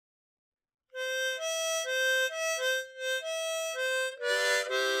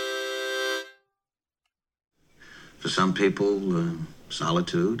For some people,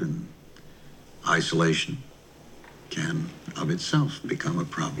 solitude and isolation can, of itself, become a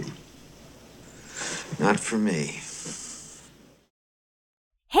problem. Not for me.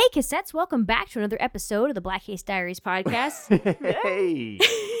 Hey, cassettes, welcome back to another episode of the Black Case Diaries podcast. Hey.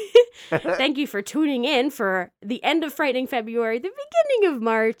 Thank you for tuning in for the end of Frightening February, the beginning of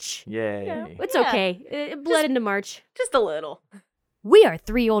March. Yay. Yeah. It's Yeah. okay. It bled into March. Just a little. We are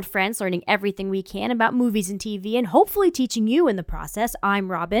three old friends learning everything we can about movies and TV and hopefully teaching you in the process. I'm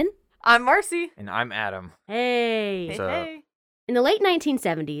Robin. I'm Marcy. And I'm Adam. Hey. What's Hey, up? hey. In the late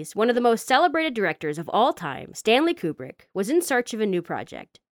 1970s, one of the most celebrated directors of all time, Stanley Kubrick, was in search of a new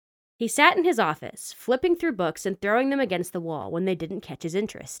project. He sat in his office, flipping through books and throwing them against the wall when they didn't catch his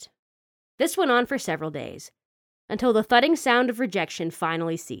interest. This went on for several days, until the thudding sound of rejection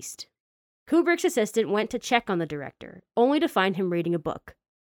finally ceased. Kubrick's assistant went to check on the director, only to find him reading a book,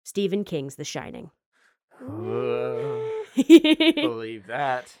 Stephen King's The Shining. Believe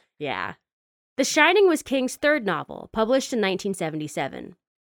that. Yeah. The Shining was King's third novel, published in 1977.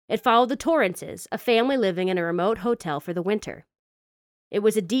 It followed the Torrances, a family living in a remote hotel for the winter. It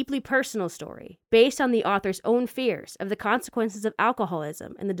was a deeply personal story, based on the author's own fears of the consequences of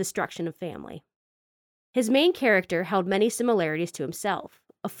alcoholism and the destruction of family. His main character held many similarities to himself,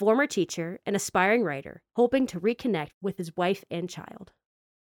 a former teacher and aspiring writer, hoping to reconnect with his wife and child.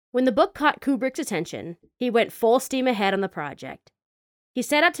 When the book caught Kubrick's attention, he went full steam ahead on the project. He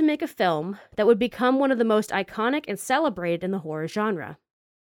set out to make a film that would become one of the most iconic and celebrated in the horror genre.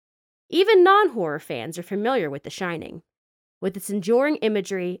 Even non-horror fans are familiar with The Shining, with its enduring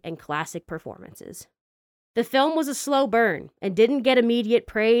imagery and classic performances. The film was a slow burn and didn't get immediate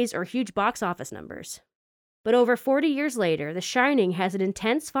praise or huge box office numbers. But over 40 years later, The Shining has an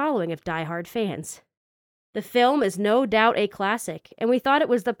intense following of die-hard fans. The film is no doubt a classic, and we thought it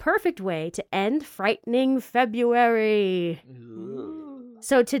was the perfect way to end Frightening February.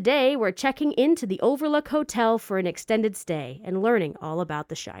 So today, we're checking into the Overlook Hotel for an extended stay and learning all about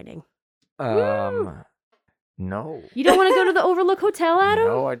The Shining. No. You don't want to go to the Overlook Hotel, Adam?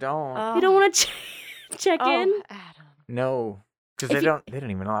 No, I don't. You don't want to check in? Adam. No. Because If they you-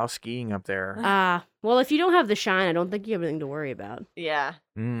 don't even allow skiing up there. Well, if you don't have the shine, I don't think you have anything to worry about. Yeah.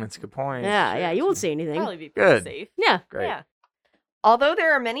 That's a good point. Yeah, you won't see anything. Probably be pretty Good. safe. Yeah. Great. Yeah. Although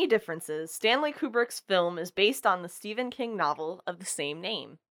there are many differences, Stanley Kubrick's film is based on the Stephen King novel of the same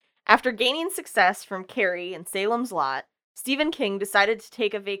name. After gaining success from Carrie and Salem's Lot, Stephen King decided to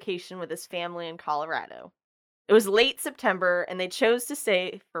take a vacation with his family in Colorado. It was late September, and they chose to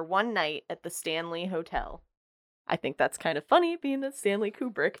stay for one night at the Stanley Hotel. I think that's kind of funny, being that Stanley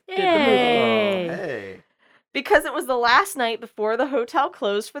Kubrick did the movie. Yay. Oh, hey. Because it was the last night before the hotel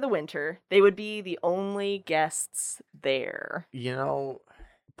closed for the winter, they would be the only guests there. You know,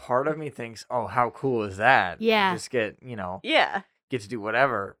 part of me thinks, oh, how cool is that? Yeah. Just get Yeah. to do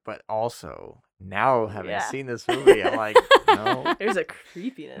whatever. But also, now having Yeah. seen this movie, I'm like, no. There's a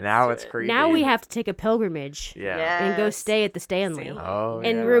creepiness. Now to it's it. creepy. Now we have to take a pilgrimage Yeah. and go Yes. stay at the Stanley Stanley. Oh,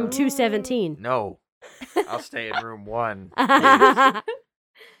 in yeah. room 217. No. I'll stay in room 1.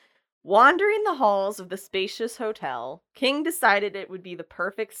 Wandering the halls of the spacious hotel, King decided it would be the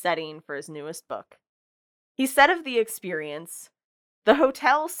perfect setting for his newest book. He said of the experience, "The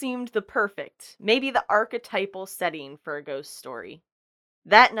hotel seemed the perfect, maybe the archetypal setting for a ghost story.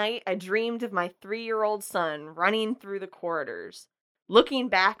 That night, I dreamed of my 3-year-old son running through the corridors, looking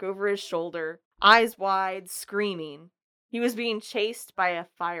back over his shoulder, eyes wide, screaming. He was being chased by a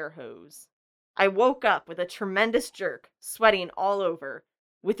fire hose. I woke up with a tremendous jerk, sweating all over,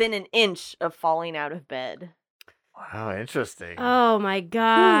 within an inch of falling out of bed." Wow, interesting. Oh my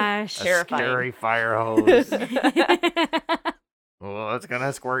gosh. A terrifying. scary fire hose. Oh, it's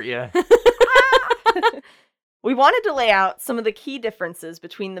gonna squirt you. We wanted to lay out some of the key differences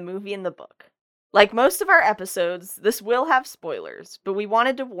between the movie and the book. Like most of our episodes, this will have spoilers, but we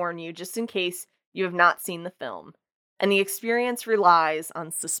wanted to warn you just in case you have not seen the film, and the experience relies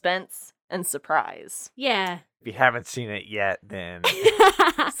on suspense and surprise. Yeah. If you haven't seen it yet, then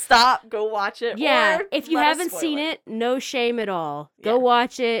Stop, go watch it. Yeah, or if you let us haven't spoil seen it, no shame at all. Go Yeah.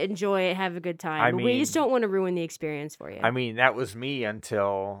 watch it, enjoy it, have a good time. I But we mean- just don't want to ruin the experience for you. I mean that was me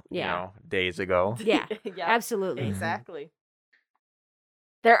until Yeah. days ago. Yeah, Yeah, absolutely. exactly.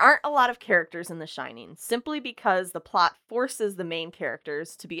 There aren't a lot of characters in The Shining, simply because the plot forces the main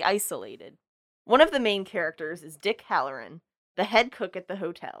characters to be isolated. One of the main characters is Dick Halloran, the head cook at the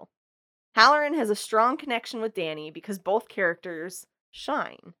hotel. Halloran has a strong connection with Danny because both characters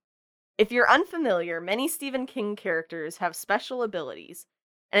shine. If you're unfamiliar, many Stephen King characters have special abilities,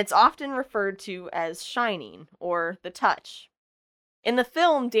 and it's often referred to as shining or the touch. In the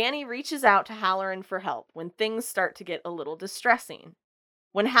film, Danny reaches out to Halloran for help when things start to get a little distressing.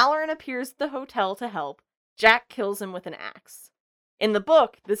 When Halloran appears at the hotel to help, Jack kills him with an axe. In the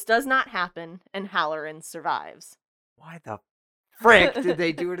book, this does not happen, and Halloran survives. Why the frick did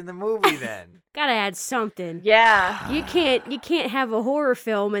they do it in the movie then? Gotta add something. Yeah. You can't have a horror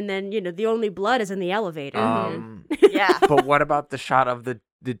film and then, the only blood is in the elevator. Yeah. But what about the shot of the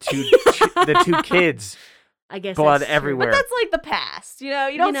two kids? I guess Blood that's true. everywhere. But that's like the past, you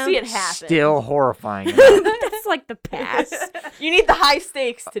don't see it happen. Still horrifying. That's like the past. You need the high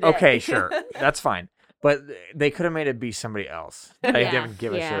stakes today. Okay, sure. That's fine. But they could have made it be somebody else. I Yeah, didn't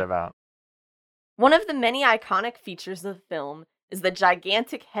give a shit about. One of the many iconic features of the film is the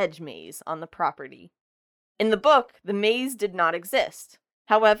gigantic hedge maze on the property. In the book, the maze did not exist.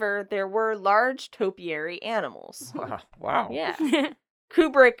 However, there were large topiary animals. Wow. Yeah.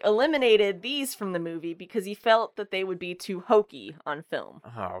 Kubrick eliminated these from the movie because he felt that they would be too hokey on film.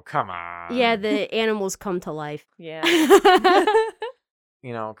 Oh, come on. Yeah, the animals come to life. Yeah.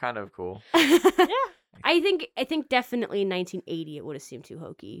 Kind of cool. I think definitely in 1980 it would have seemed too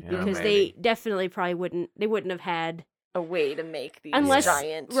hokey Yeah, because maybe. they definitely probably wouldn't have had A way to make these unless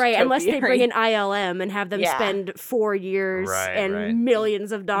giant unless they bring topiary- in ILM and have them Yeah. spend 4 years Right, and right.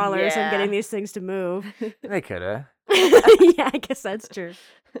 millions of dollars on Yeah. getting these things to move. They could have. Yeah, I guess that's true.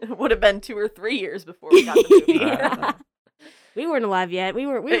 Would have been 2 or 3 years before we got the movie. Yeah. We weren't alive yet. We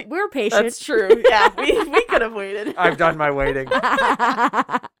were patient. That's true. Yeah, we could have waited. I've done my waiting.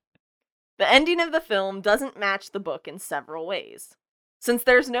 The ending of the film doesn't match the book in several ways. Since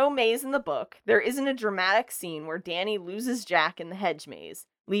there's no maze in the book, there isn't a dramatic scene where Danny loses Jack in the hedge maze,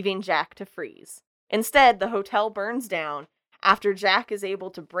 leaving Jack to freeze. Instead, the hotel burns down after Jack is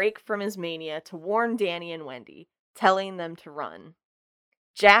able to break from his mania to warn Danny and Wendy, telling them to run.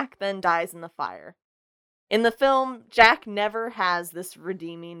 Jack then dies in the fire. In the film, Jack never has this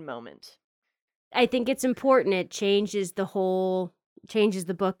redeeming moment. I think it's important. It changes the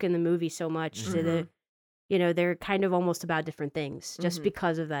book and the movie so much to the, they're kind of almost about different things just Mhm.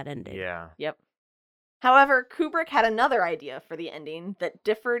 because of that ending. Yeah. Yep. However, Kubrick had another idea for the ending that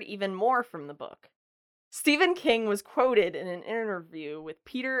differed even more from the book. Stephen King was quoted in an interview with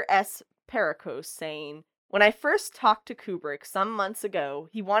Peter S. Pericos saying, "When I first talked to Kubrick some months ago,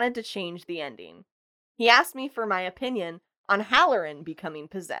 he wanted to change the ending. He asked me for my opinion on Halloran becoming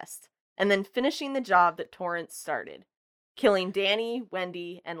possessed, and then finishing the job that Torrance started, killing Danny,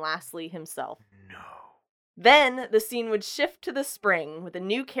 Wendy, and lastly himself. No. Then the scene would shift to the spring with a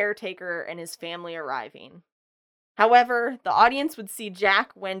new caretaker and his family arriving. However, the audience would see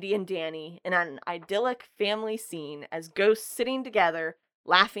Jack, Wendy, and Danny in an idyllic family scene as ghosts sitting together,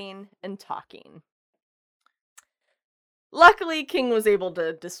 laughing and talking." Luckily, King was able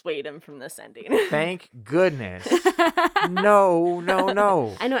to dissuade him from this ending. Thank goodness. No.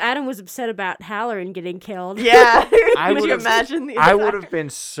 I know Adam was upset about Halloran getting killed. Yeah. I Could you would've- imagine the I attack? would have been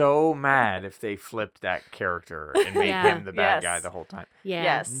so mad if they flipped that character and made Yeah. him the bad Yes. guy the whole time. Yeah.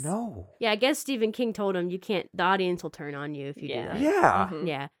 Yes. No. Yeah, I guess Stephen King told him the audience will turn on you if you Yeah. do that. Yeah. Mhm.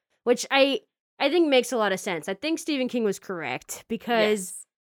 Yeah. Which I think makes a lot of sense. I think Stephen King was correct because Yes.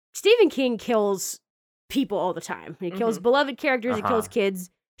 Stephen King kills people all the time. He kills beloved characters, he kills Uh-huh. kids,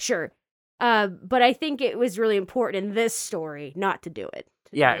 sure. But I think it was really important in this story not to do it.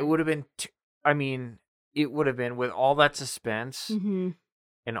 Yeah, it would have been. It would have been with all that suspense Mm-hmm.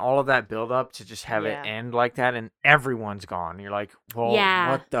 and all of that build up to just have Yeah. it end like that, and everyone's gone. You're like, well,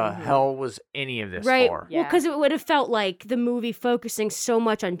 Yeah. what the Mhm. hell was any of this Right. for? Well, because it would have felt like the movie focusing so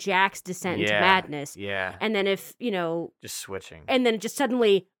much on Jack's descent into madness. Yeah. And then if, Just switching. and then just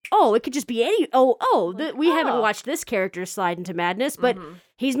suddenly, it could just be any, we haven't oh. watched this character slide into madness, but Mhm.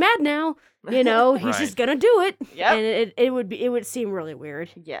 he's mad now. He's Right. just gonna do it. Yep. And it would seem really weird.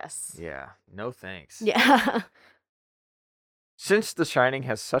 Yes. Yeah. No thanks. Yeah. Since The Shining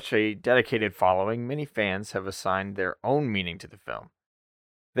has such a dedicated following, many fans have assigned their own meaning to the film.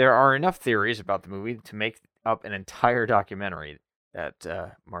 There are enough theories about the movie to make up an entire documentary that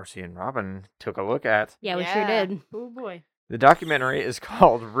Marcy and Robin took a look at. Yeah, we sure did. Oh boy. The documentary is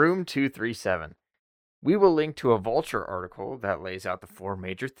called Room 237. We will link to a Vulture article that lays out the 4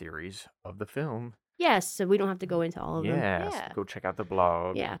 major theories of the film. Yes, so we don't have to go into all of them. Yes, Yeah. go check out the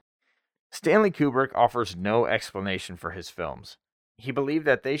blog. Yeah. Stanley Kubrick offers no explanation for his films. He believed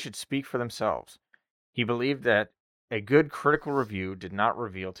that they should speak for themselves. He believed that a good critical review did not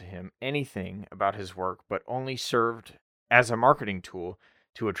reveal to him anything about his work, but only served as a marketing tool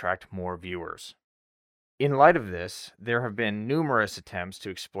to attract more viewers. In light of this, there have been numerous attempts to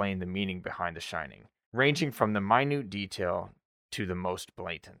explain the meaning behind The Shining, ranging from the minute detail to the most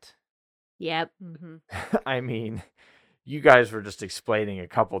blatant. Yep. Mm-hmm. I mean, you guys were just explaining a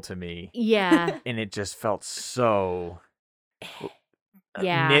couple to me, Yeah. and it just felt so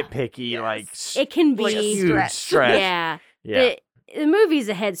Yeah. nitpicky, Yes. like It can be. Like a huge stretch. Yeah. Yeah. The movie's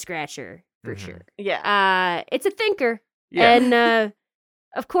a head scratcher, for Mhm. sure. Yeah. It's a thinker. Yeah. And,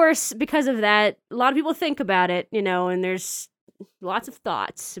 of course, because of that, a lot of people think about it, and there's lots of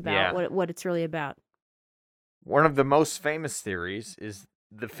thoughts about Yeah. what it's really about. One of the most famous theories is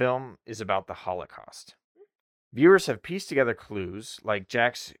the film is about the Holocaust. Viewers have pieced together clues like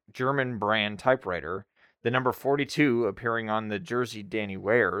Jack's German brand typewriter, the number 42 appearing on the jersey Danny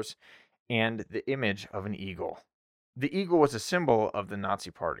wears, and the image of an eagle. The eagle was a symbol of the Nazi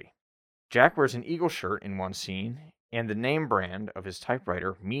Party. Jack wears an eagle shirt in one scene, and the name brand of his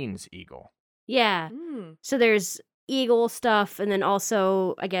typewriter means eagle. Yeah. Mm. So there's Eagle stuff, and then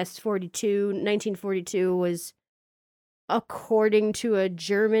also, I guess, 1942 was, according to a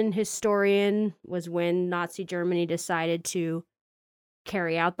German historian, was when Nazi Germany decided to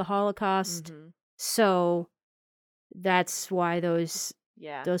carry out the Holocaust. Mhm. So that's why those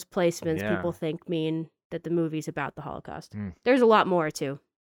Yeah. placements Yeah. people think mean that the movie's about the Holocaust. Hmm. There's a lot more too.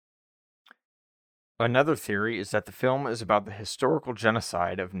 Another theory is that the film is about the historical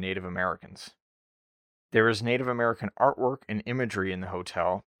genocide of Native Americans. There is Native American artwork and imagery in the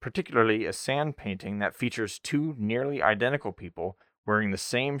hotel, particularly a sand painting that features two nearly identical people wearing the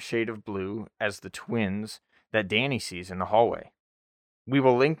same shade of blue as the twins that Danny sees in the hallway. We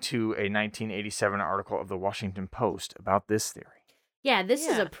will link to a 1987 article of the Washington Post about this theory. Yeah, this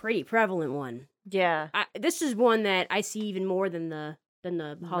is Yeah. a pretty prevalent one. Yeah. This is one that I see even more than the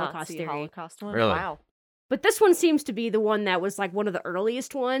Holocaust Nazi theory. Holocaust one. Really? Wow. But this one seems to be the one that was like one of the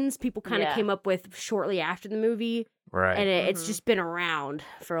earliest ones people kind of Yeah. came up with shortly after the movie, Right. and it's Mhm. just been around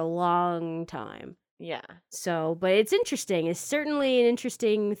for a long time. Yeah. So, but it's interesting. It's certainly an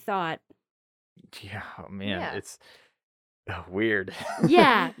interesting thought. Yeah, oh man, Yeah. it's weird.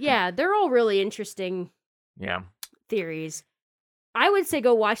 Yeah, they're all really interesting Yeah. theories. I would say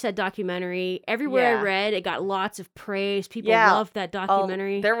go watch that documentary. Everywhere Yeah. I read, it got lots of praise. People Yeah. loved that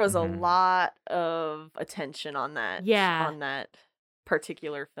documentary. There was Mhm. a lot of attention on that. Yeah. On that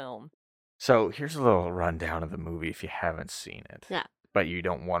particular film. So here's a little rundown of the movie if you haven't seen it. Yeah. But you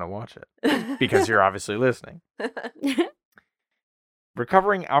don't want to watch it because you're obviously listening.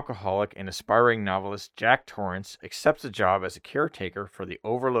 Recovering alcoholic and aspiring novelist Jack Torrance accepts a job as a caretaker for the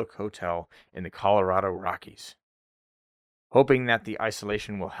Overlook Hotel in the Colorado Rockies. Hoping that the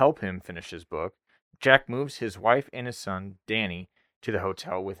isolation will help him finish his book, Jack moves his wife and his son, Danny, to the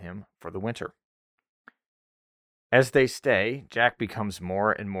hotel with him for the winter. As they stay, Jack becomes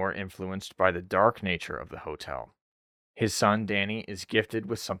more and more influenced by the dark nature of the hotel. His son, Danny, is gifted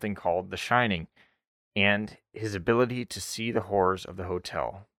with something called the Shining, and his ability to see the horrors of the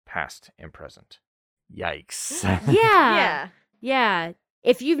hotel, past and present. Yikes. Yeah. Yeah.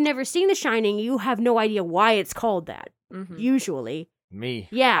 If you've never seen The Shining, you have no idea why it's called that, Mhm. usually. Me.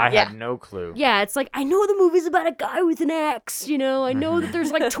 Yeah. I Yeah. had no clue. Yeah, it's like, I know the movie's about a guy with an axe, I know that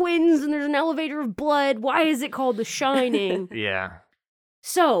there's like twins and there's an elevator of blood. Why is it called The Shining? Yeah.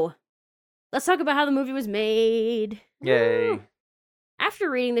 So, let's talk about how the movie was made. Yay. After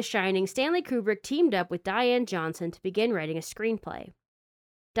reading The Shining, Stanley Kubrick teamed up with Diane Johnson to begin writing a screenplay.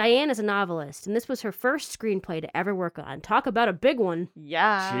 Diane is a novelist, and this was her first screenplay to ever work on. Talk about a big one.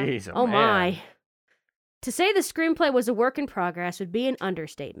 Yeah. Jeez, Oh man. my. To say the screenplay was a work in progress would be an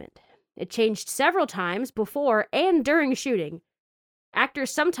understatement. It changed several times before and during shooting.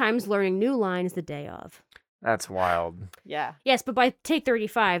 Actors sometimes learning new lines the day of. That's wild. Yeah. Yes, but by take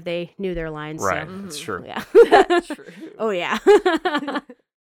 35, they knew their lines. Right. So. That's true. Yeah. That's true. Oh, yeah.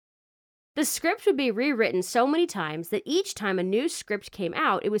 The script would be rewritten so many times that each time a new script came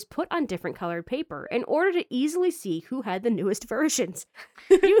out, it was put on different colored paper in order to easily see who had the newest versions.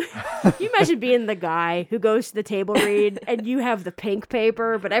 You imagine being the guy who goes to the table read and you have the pink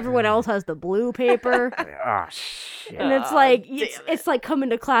paper, but everyone else has the blue paper. Ah, shit. And it's Aw, like damn it's like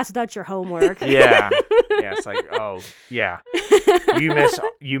coming to class without your homework. Yeah. Yeah, it's like, oh, yeah.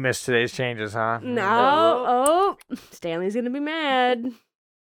 You missed today's changes, huh? No. Oh, Stanley's going to be mad.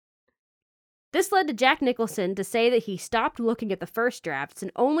 This led to Jack Nicholson to say that he stopped looking at the first drafts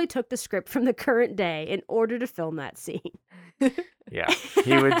and only took the script from the current day in order to film that scene. Yeah.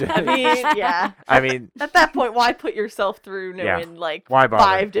 He would. I mean, yeah. I mean, At that point, why put yourself through Yeah. knowing like Why bother?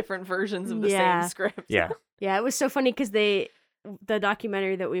 5 different versions of the Yeah. same script? yeah. Yeah, it was so funny because the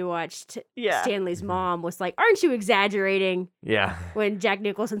documentary that we watched, Yeah. Stanley's mom was like, "Aren't you exaggerating?" Yeah. When Jack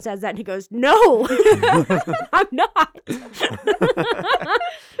Nicholson says that, and he goes, "No, I'm not."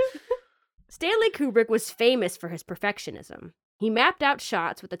 Stanley Kubrick was famous for his perfectionism. He mapped out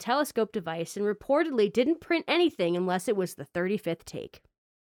shots with a telescope device and reportedly didn't print anything unless it was the 35th take.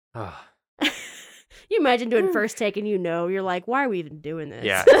 You imagine doing first take and you're like, why are we even doing this?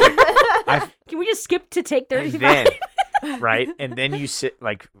 Yeah. Can we just skip to take 35? And then, right? And then you sit,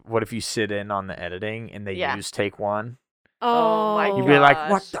 like, what if you sit in on the editing and they use take one? Oh my You'd be like, gosh.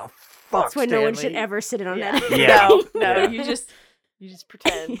 what the fuck, That's why Stanley? no one should ever sit in on that. Yeah. No, Yeah. you just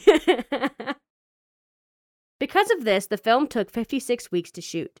pretend. Because of this, the film took 56 weeks to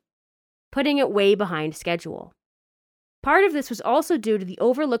shoot, putting it way behind schedule. Part of this was also due to the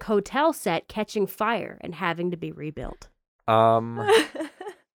Overlook Hotel set catching fire and having to be rebuilt.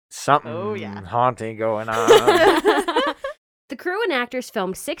 Something haunting going on. The crew and actors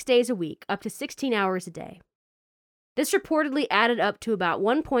filmed 6 days a week, up to 16 hours a day. This reportedly added up to about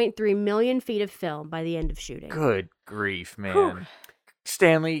 1.3 million feet of film by the end of shooting. Good grief, man. Whew.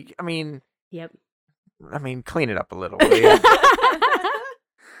 Stanley, I mean, Yep. clean it up a little, will you?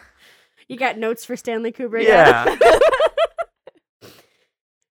 You got notes for Stanley Kubrick? Yeah.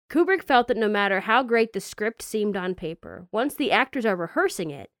 Kubrick felt that no matter how great the script seemed on paper, once the actors are rehearsing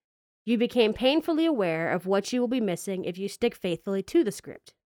it, you became painfully aware of what you will be missing if you stick faithfully to the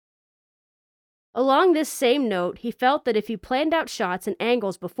script. Along this same note, he felt that if you planned out shots and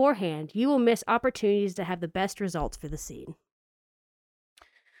angles beforehand, you will miss opportunities to have the best results for the scene.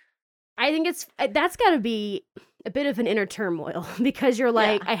 I think that's got to be a bit of an inner turmoil because you're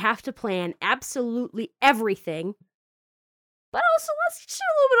like, I have to plan absolutely everything, but also let's shoot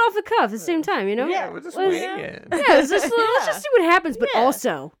a little bit off the cuff at the same time, you know? Yeah, we'll just wing it. Yeah, let's just see what happens, but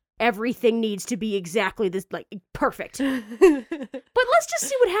also everything needs to be exactly this, like, perfect. But let's just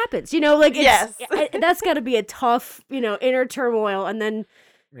see what happens, like, that's got to be a tough, inner turmoil, and then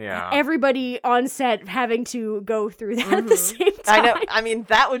everybody on set having to go through that at the same time. I know. I mean,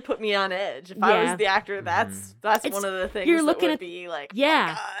 that would put me on edge. If I was the actor, that's one of the things you're looking that would at, be like,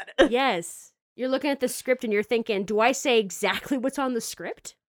 yeah, oh my God. Yes. You're looking at the script and you're thinking, do I say exactly what's on the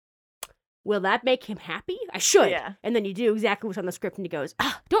script? Will that make him happy? I should. Yeah. And then you do exactly what's on the script and he goes,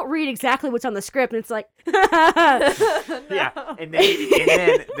 don't read exactly what's on the script. And it's like, Yeah. And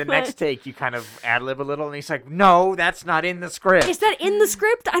then the next take, you kind of ad-lib a little and he's like, no, that's not in the script. Is that in the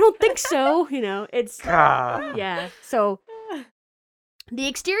script? I don't think so. It's, Ah. yeah. So the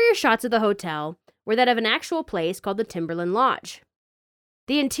exterior shots of the hotel were that of an actual place called the Timberland Lodge.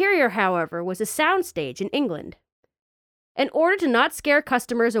 The interior, however, was a soundstage in England. In order to not scare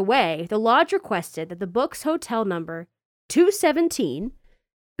customers away, the lodge requested that the book's hotel number, 217,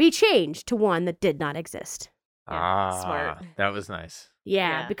 be changed to one that did not exist. Smart. That was nice.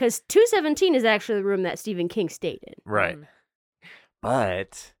 Yeah, because 217 is actually the room that Stephen King stayed in. Right.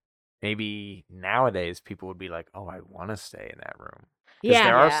 But maybe nowadays people would be like, oh, I want to stay in that room. Because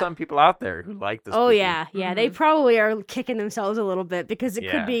there are some people out there who like this. Oh, yeah. Yeah, they probably are kicking themselves a little bit because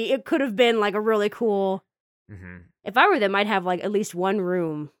it could have been like a really cool... Mm-hmm. If I were them, I'd have like at least one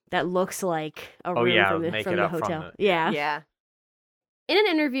room that looks like a room from the hotel. Yeah. In an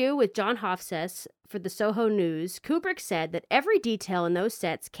interview with John Hofstede for the Soho News, Kubrick said that every detail in those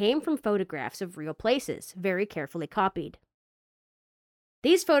sets came from photographs of real places, very carefully copied.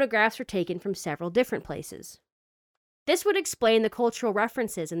 These photographs were taken from several different places. This would explain the cultural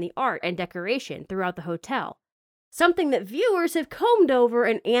references in the art and decoration throughout the hotel, something that viewers have combed over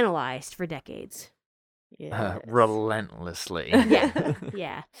and analyzed for decades. Relentlessly.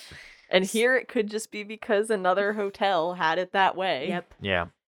 Yeah. And here it could just be because another hotel had it that way. Yep. Yeah.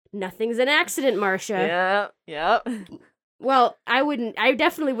 Nothing's an accident, Marcia. Yep. Well, I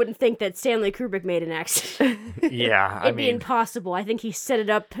definitely wouldn't think that Stanley Kubrick made an accident. Yeah. It'd be impossible. I think he set it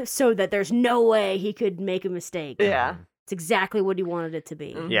up so that there's no way he could make a mistake. Yeah. It's exactly what he wanted it to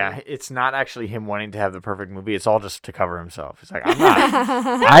be. Yeah, it's not actually him wanting to have the perfect movie. It's all just to cover himself. He's like,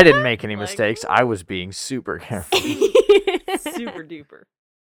 I didn't make any mistakes. I was being super careful. Super duper.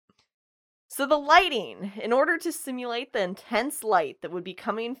 So the lighting, in order to simulate the intense light that would be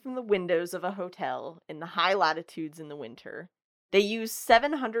coming from the windows of a hotel in the high latitudes in the winter, they used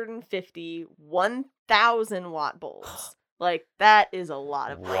 750 1,000 watt bulbs. Like, that is a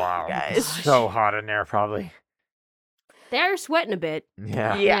lot of light, you guys. So hot in there, probably. They're sweating a bit.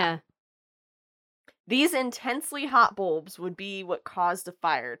 Yeah. These intensely hot bulbs would be what caused a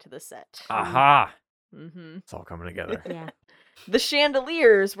fire to the set. Aha. Mm-hmm. It's all coming together. Yeah. The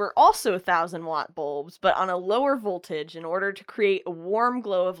chandeliers were also 1,000 watt bulbs, but on a lower voltage in order to create a warm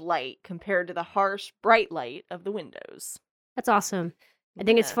glow of light compared to the harsh, bright light of the windows. That's awesome. I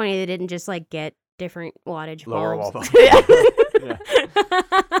think it's funny they didn't just like get different wattage Lower bulbs. wall bulbs. Yeah.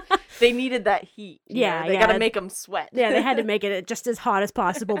 They needed that heat. Yeah, They yeah. gotta make them sweat. Yeah, they had to make it just as hot as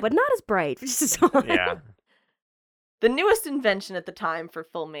possible, but not as bright. Just as hot. Yeah. The newest invention at the time for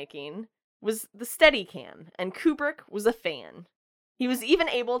filmmaking was the Steadicam, and Kubrick was a fan. He was even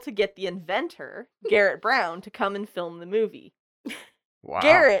able to get the inventor, Garrett Brown, to come and film the movie. Wow.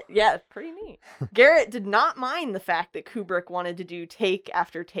 Garrett, yeah, pretty neat. Garrett did not mind the fact that Kubrick wanted to do take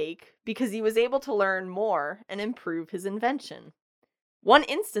after take because he was able to learn more and improve his invention. One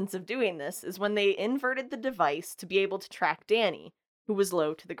instance of doing this is when they inverted the device to be able to track Danny, who was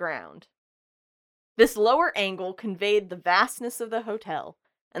low to the ground. This lower angle conveyed the vastness of the hotel,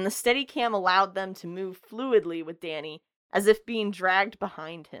 and the Steadicam allowed them to move fluidly with Danny as if being dragged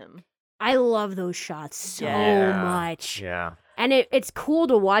behind him. I love those shots so Yeah. much. Yeah. And it's cool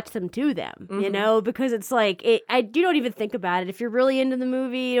to watch them do them, you Mhm. know, because it's like, you don't even think about it. If you're really into the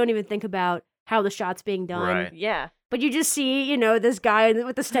movie, you don't even think about how the shot's being done. Right. Yeah. But you just see, this guy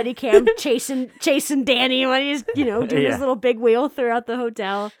with the Steadicam chasing Danny when he's, doing his Yeah. little big wheel throughout the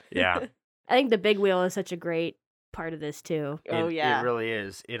hotel. Yeah. I think the big wheel is such a great part of this, too. Oh, It really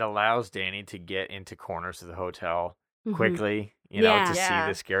is. It allows Danny to get into corners of the hotel Mhm. quickly, Yeah. to Yeah.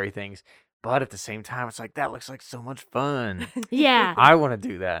 see the scary things. But at the same time, it's like, that looks like so much fun. Yeah. I want to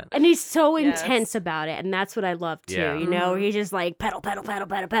do that. And he's so Yes. intense about it, and that's what I love too. Yeah. He's just like pedal, pedal, pedal,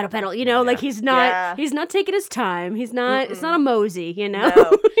 pedal, pedal, pedal. Like he's Yeah. not taking his time. He's not. It's not a mosey. No.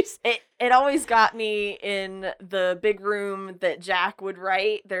 It always got me in the big room that Jack would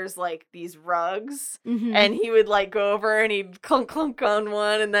write. There's like these rugs, Mhm. and he would like go over and he'd clunk clunk on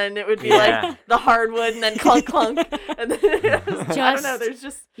one, and then it would be Yeah. like the hardwood, and then clunk clunk, and then I don't know. Just- There's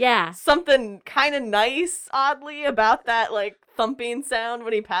just Yeah. something kind of nice, oddly, about that like thumping sound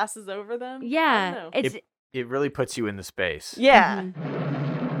when he passes over them. I Yeah. don't know. It's It really puts you in the space. Yeah.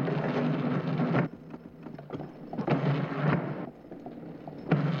 Mhm.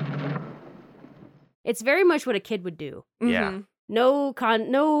 It's very much what a kid would do. Yeah. Mhm.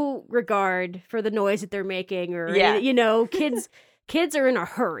 No regard for the noise that they're making, or Yeah. kids are in a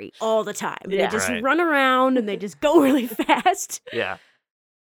hurry all the time. Yeah. They just Right. run around and they just go really fast. Yeah.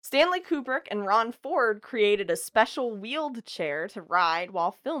 Stanley Kubrick and Ron Ford created a special wheeled chair to ride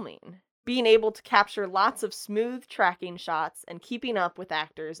while filming, being able to capture lots of smooth tracking shots and keeping up with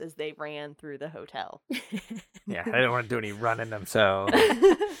actors as they ran through the hotel. Yeah. They don't want to do any running themselves.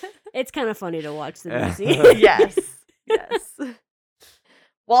 It's kind of funny to watch the movie. Yes. Yes.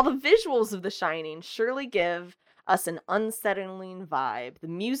 While the visuals of The Shining surely give us an unsettling vibe, the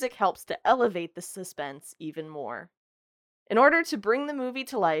music helps to elevate the suspense even more. In order to bring the movie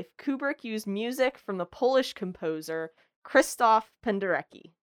to life, Kubrick used music from the Polish composer Krzysztof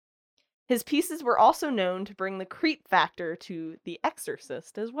Penderecki. His pieces were also known to bring the creep factor to The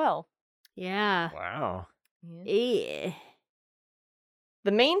Exorcist as well. Yeah. Wow. Yeah.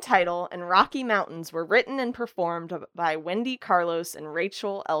 The main title and Rocky Mountains were written and performed by Wendy Carlos and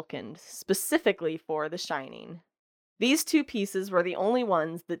Rachel Elkind, specifically for The Shining. These two pieces were the only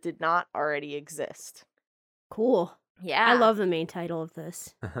ones that did not already exist. Cool. Yeah. I love the main title of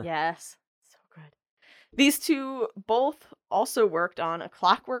this. Yes. So good. These two both also worked on A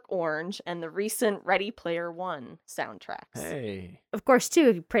Clockwork Orange and the recent Ready Player One soundtracks. Hey. Of course, too,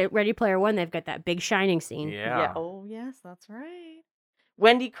 if you play Ready Player One, they've got that big shining scene. Yeah. Oh, yes, that's right.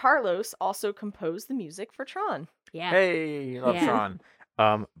 Wendy Carlos also composed the music for Tron. Yeah. Hey, love Yeah.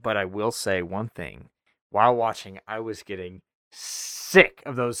 Tron. But I will say one thing. While watching, I was getting sick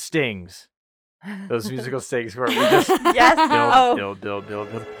of those stings. Those musical stings where we just Yes.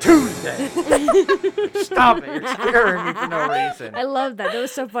 build. Tuesday. Stop it. You're scaring me for no reason. I love that. That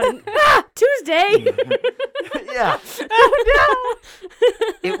was so funny. Tuesday! Yeah. Oh,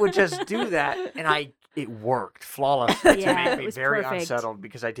 It would just do that, and it worked flawlessly Yeah, to make it me was very perfect. unsettled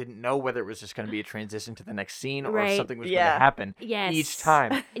because I didn't know whether it was just going to be a transition to the next scene or Right. if something was going Yeah. to happen Yes. each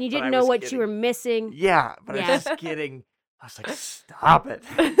time. And you But I didn't know was what getting- you were missing. Yeah, but I Yeah. was just getting. I was like, stop it,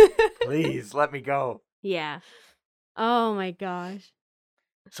 please, let me go. Yeah. Oh my gosh.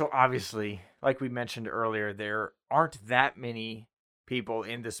 So obviously, like we mentioned earlier, there aren't that many people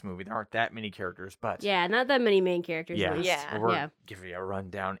in this movie. There aren't that many characters, but Yeah, not that many main characters. yeah, At least. Yeah. we're Yeah. giving you a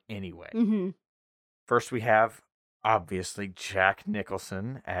rundown anyway. Mm-hmm. First, we have obviously Jack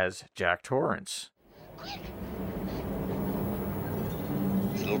Nicholson as Jack Torrance.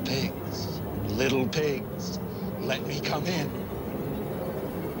 Little pigs, let me come in.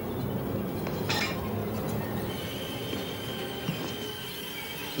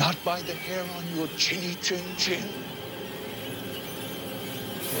 Not by the hair on your chinny chin chin.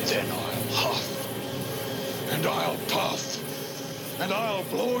 Then I'll huff, and I'll puff, and I'll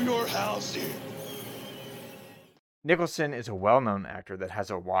blow your house in. Nicholson is a well-known actor that has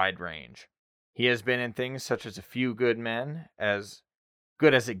a wide range. He has been in things such as A Few Good Men, As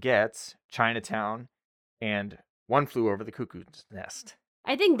Good as It Gets, Chinatown, and One Flew Over the Cuckoo's Nest.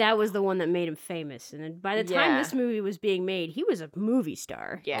 I think that was the one that made him famous. And by the time Yeah. this movie was being made, he was a movie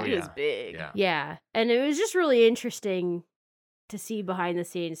star. Yeah, Oh, he was yeah. big. Yeah. Yeah. And it was just really interesting to see behind the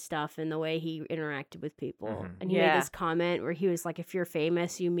scenes stuff and the way he interacted with people. Mhm. And he made Yeah. this comment where he was like, if you're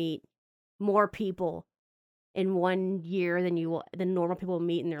famous, you meet more people in 1 year than normal people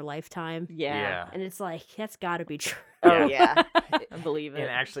meet in their lifetime. Yeah. And it's like, that's got to be true. Oh, yeah. I believe it. And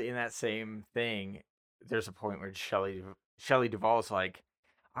actually, in that same thing, there's a point where Shelley Duvall's like,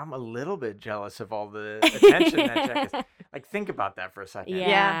 I'm a little bit jealous of all the attention that Jack is. Like, think about that for a second.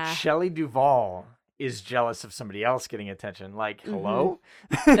 Yeah. Shelley Duvall is jealous of somebody else getting attention. Like, hello?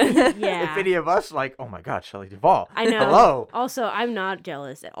 Yeah. If any of us, like, oh my God, Shelley Duvall. I know. Hello. Also, I'm not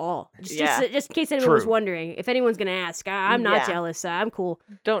jealous at all. Just in case anyone True. was wondering. If anyone's going to ask, I'm not Yeah. jealous. I'm cool.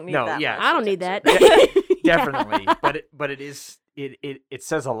 Don't need No, that. yeah. much I don't need that. attention. Definitely. But it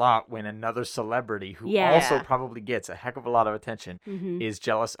says a lot when another celebrity who Yeah. also probably gets a heck of a lot of attention Mhm. is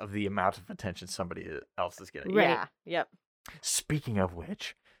jealous of the amount of attention somebody else is getting. Right. Yeah. Yep. Speaking of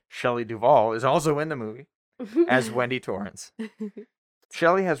which, Shelley Duvall is also in the movie as Wendy Torrance.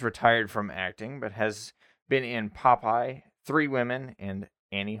 Shelley has retired from acting, but has been in Popeye, Three Women, and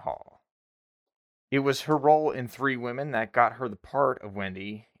Annie Hall. It was her role in Three Women that got her the part of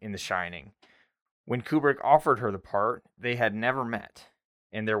Wendy in The Shining. When Kubrick offered her the part, they had never met,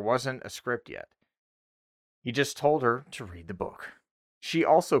 and there wasn't a script yet. He just told her to read the book. She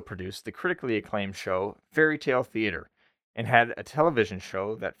also produced the critically acclaimed show Fairy Tale Theater, and had a television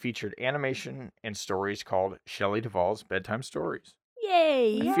show that featured animation and stories called Shelley Duvall's Bedtime Stories.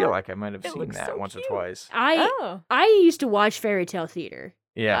 Yay. I feel like I might have It seen looks that so once cute. or twice. I used to watch Fairy Tale Theater.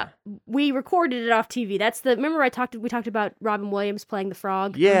 Yeah. We recorded it off TV. Remember we talked about Robin Williams playing the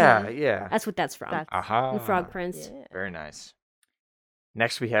frog? Yeah, yeah. That's what that's from. That's- Aha. The Frog Prince. Yeah. Very nice.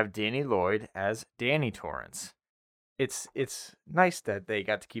 Next we have Danny Lloyd as Danny Torrance. It's nice that they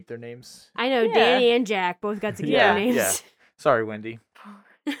got to keep their names. I know Yeah. Danny and Jack both got to get Yeah, their names. yeah. Sorry, Wendy.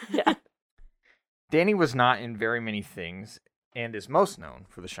 Yeah. Danny was not in very many things and is most known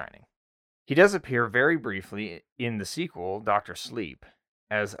for The Shining. He does appear very briefly in the sequel, Dr. Sleep,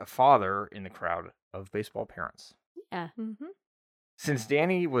 as a father in the crowd of baseball parents. Mhm. Since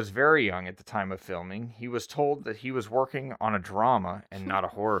Danny was very young at the time of filming, he was told that he was working on a drama and not a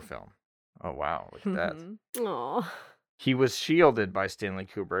horror film. Oh, wow, look at that. Mhm. Aw. He was shielded by Stanley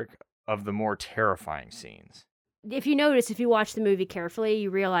Kubrick of the more terrifying scenes. If you notice, if you watch the movie carefully, you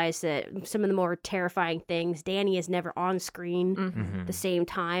realize that some of the more terrifying things, Danny is never on screen Mhm. at the same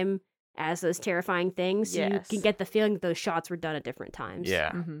time as those terrifying things. So Yes. you can get the feeling that those shots were done at different times.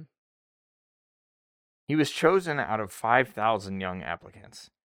 Yeah. Mhm. He was chosen out of 5,000 young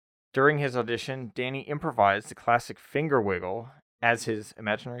applicants. During his audition, Danny improvised the classic finger wiggle as his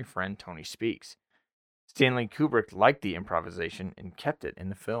imaginary friend Tony Speaks. Stanley Kubrick liked the improvisation and kept it in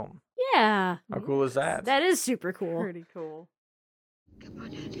the film. Yeah. How cool is that? That is super cool. Pretty cool. Come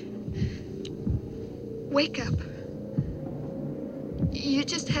on, Ed. Wake up. You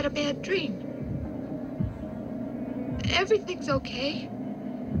just had a bad dream. Everything's okay.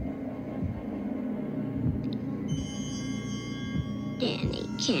 Danny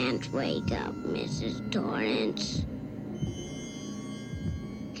can't wake up, Mrs. Torrance.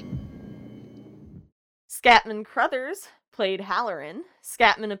 Scatman Crothers played Halloran.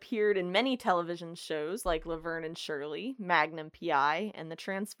 Scatman appeared in many television shows like Laverne and Shirley, Magnum P.I., and The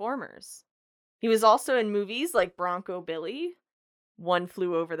Transformers. He was also in movies like Bronco Billy, One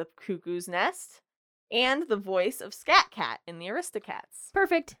Flew Over the Cuckoo's Nest, and the voice of Scat Cat in The Aristocats.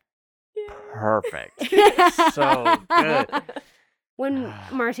 Perfect. Perfect. So good. When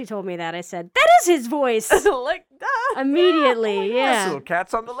Marcy told me that, I said, that is his voice. Like, duh. Immediately, This yeah. little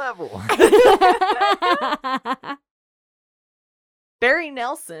cat's on the level. Barry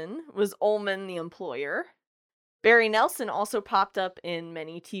Nelson was Ullman the employer. Barry Nelson also popped up in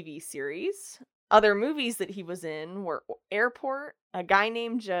many TV series. Other movies that he was in were Airport, A Guy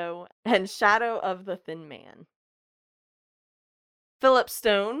Named Joe, and Shadow of the Thin Man. Philip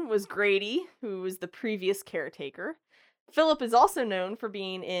Stone was Grady, who was the previous caretaker. Philip is also known for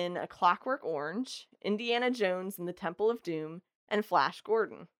being in A Clockwork Orange, Indiana Jones and the Temple of Doom, and Flash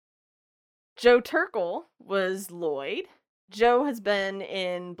Gordon. Joe Turkel was Lloyd. Joe has been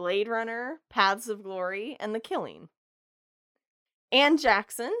in Blade Runner, Paths of Glory, and The Killing. Ann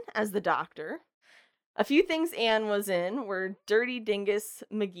Jackson as the Doctor. A few things Anne was in were Dirty Dingus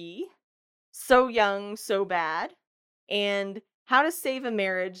McGee, So Young, So Bad, and How to Save a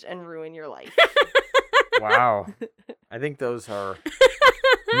Marriage and Ruin Your Life. Wow. I think those are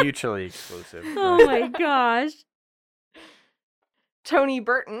mutually exclusive. Oh my gosh. Tony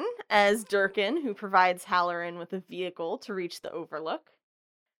Burton as Durkin, who provides Halloran with a vehicle to reach the Overlook.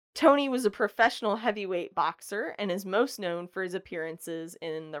 Tony was a professional heavyweight boxer and is most known for his appearances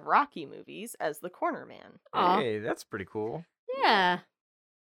in the Rocky movies as the Corner Man. Aw. Hey, that's pretty cool. Yeah.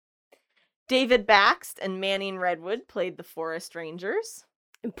 David Baxt and Manning Redwood played the Forest Rangers.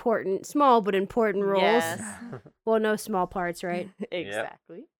 Important, small but important roles. Yes. Well, no small parts, right?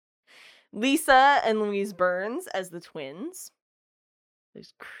 Exactly. Lisa and Louise Burns as the twins.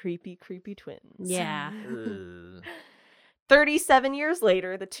 Those creepy, creepy twins. Yeah. Ugh. 37 years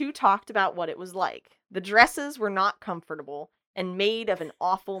later, the two talked about what it was like. The dresses were not comfortable and made of an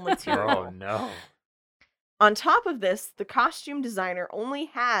awful material. Oh, no. On top of this, the costume designer only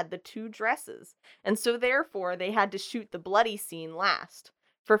had the 2 dresses, and so therefore they had to shoot the bloody scene last,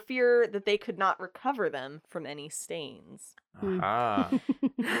 for fear that they could not recover them from any stains. Ah.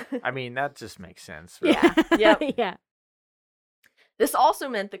 I mean, that just makes sense. Right? Yeah. Yep. Yeah. This also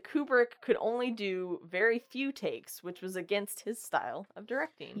meant that Kubrick could only do very few takes, which was against his style of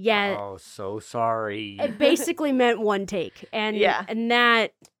directing. Yeah. Oh, so sorry. It basically meant one take. And Yeah. and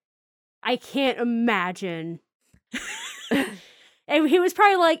that I can't imagine. And he was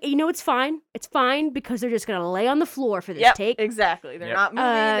probably like, it's fine. It's fine because they're just gonna lay on the floor for this Yep, take. exactly. They're Yep. not moving.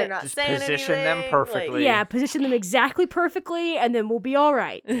 They're not Just saying position them anything, perfectly. Yeah, position them exactly perfectly, and then we'll be all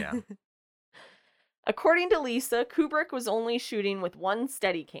right. Yeah. According to Lisa, Kubrick was only shooting with one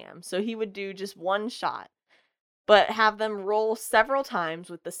Steadicam, so he would do just one shot, but have them roll several times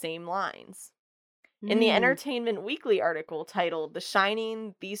with the same lines. In the Mm. Entertainment Weekly article titled "The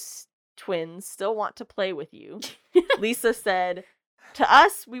Shining, These Twins Still Want to Play with You," Lisa said, "To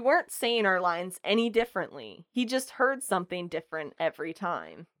us, we weren't saying our lines any differently. He just heard something different every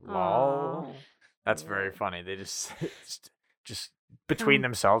time." Lol. That's very funny. They just between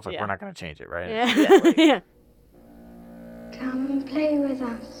themselves, like, Yeah. we're not going to change it, right? Yeah. Yeah. Come and play with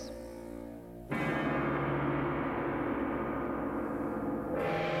us.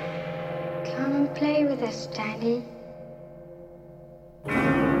 Come and play with us, Danny.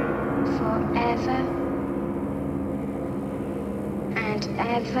 Forever and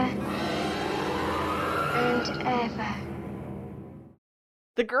ever and ever.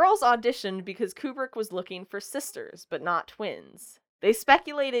 The girls auditioned because Kubrick was looking for sisters, but not twins. They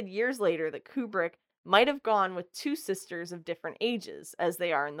speculated years later that Kubrick might have gone with 2 sisters of different ages, as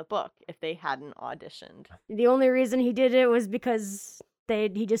they are in the book, if they hadn't auditioned. The only reason he did it was because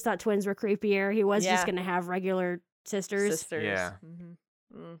he just thought twins were creepier. He was Yeah. just gonna have regular sisters. Sisters. Yeah. Mhm.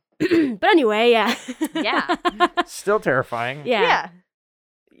 Mm. But anyway, yeah. Yeah. Still terrifying. Yeah.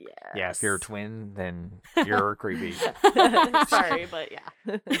 Yeah, if you're a twin, then you're creepy. Sorry, but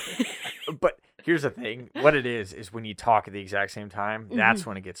yeah. But here's the thing. What it is when you talk at the exact same time, that's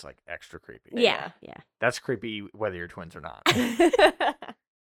when it gets, like, extra creepy. Yeah. That's creepy whether you're twins or not.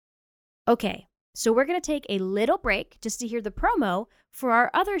 Okay, so we're going to take a little break just to hear the promo for our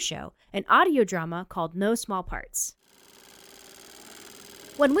other show, an audio drama called No Small Parts.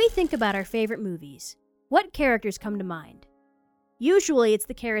 When we think about our favorite movies, what characters come to mind? Usually it's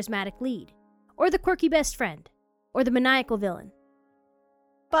the charismatic lead, or the quirky best friend, or the maniacal villain.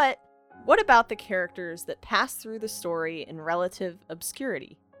 But what about the characters that pass through the story in relative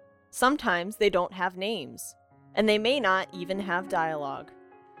obscurity? Sometimes they don't have names, and they may not even have dialogue.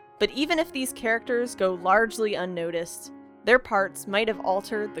 But even if these characters go largely unnoticed, their parts might have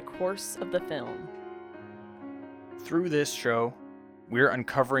altered the course of the film. Through this show, we're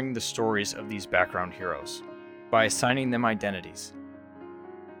uncovering the stories of these background heroes by assigning them identities.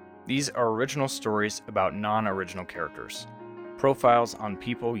 These are original stories about non-original characters, profiles on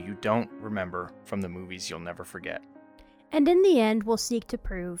people you don't remember from the movies you'll never forget. And in the end, we'll seek to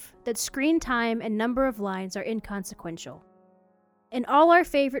prove that screen time and number of lines are inconsequential. In all our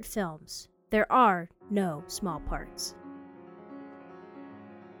favorite films, there are no small parts.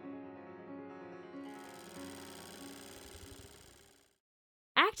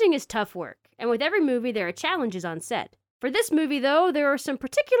 Acting is tough work, and with every movie there are challenges on set. For this movie, though, there are some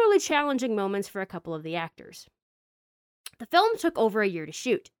particularly challenging moments for a couple of the actors. The film took over a year to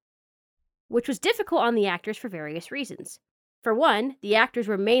shoot, which was difficult on the actors for various reasons. For one, the actors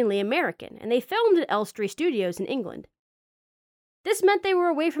were mainly American, and they filmed at Elstree Studios in England. This meant they were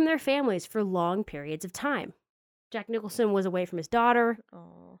away from their families for long periods of time. Jack Nicholson was away from his daughter.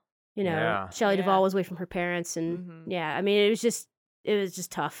 Oh. Yeah. Shelley Yeah. Duvall was away from her parents, and Mhm. yeah, I mean, it was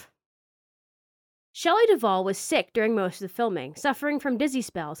just tough. Shelley Duvall was sick during most of the filming, suffering from dizzy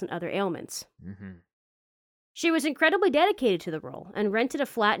spells and other ailments. Mm-hmm. She was incredibly dedicated to the role and rented a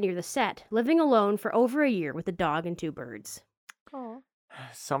flat near the set, living alone for over a year with a dog and 2 birds. Oh.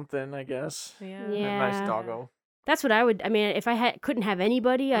 Something, I guess. Yeah. A Yeah. nice doggo. That's what I would. I mean, if I couldn't have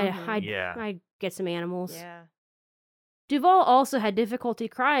anybody, I'd Yeah. get some animals. Yeah. Duvall also had difficulty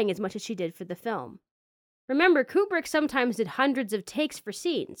crying as much as she did for the film. Remember, Kubrick sometimes did hundreds of takes for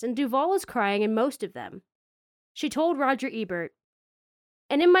scenes, and Duvall was crying in most of them. She told Roger Ebert,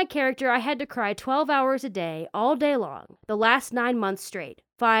 "And in my character, I had to cry 12 hours a day, all day long, the last 9 months straight,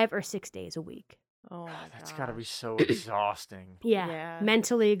 5 or 6 days a week." Oh my That's got to be gosh. so exhausting. Yeah, Yeah.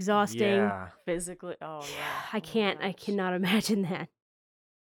 mentally exhausting. Yeah. Physically. Oh yeah. I Oh my can't, I gosh. cannot imagine that.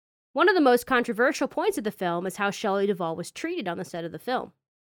 One of the most controversial points of the film is how Shelley Duvall was treated on the set of the film.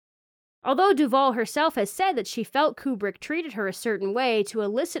 Although Duvall herself has said that she felt Kubrick treated her a certain way to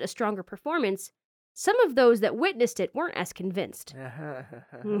elicit a stronger performance, some of those that witnessed it weren't as convinced.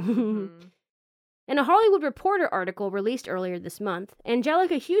 Mhm. In a Hollywood Reporter article released earlier this month,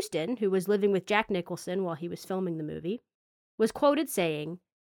 Angelica Houston, who was living with Jack Nicholson while he was filming the movie, was quoted saying,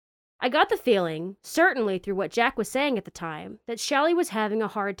 "I got the feeling, certainly through what Jack was saying at the time, that Shelley was having a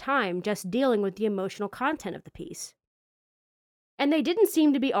hard time just dealing with the emotional content of the piece. And they didn't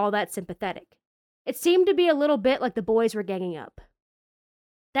seem to be all that sympathetic. It seemed to be a little bit like the boys were ganging up.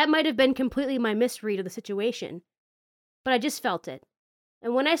 That might have been completely my misread of the situation, but I just felt it.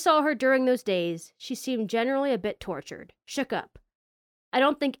 And when I saw her during those days, she seemed generally a bit tortured, shook up. I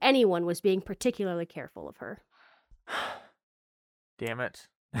don't think anyone was being particularly careful of her." Damn it.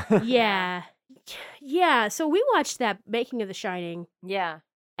 Yeah. Yeah, so we watched that making of The Shining, Yeah.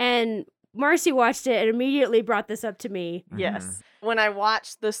 and Marcy watched it and immediately brought this up to me. Yes. When I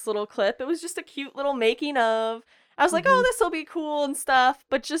watched this little clip, it was just a cute little making of. I was like, oh, this will be cool and stuff.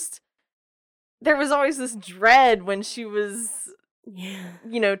 But just, there was always this dread when she was,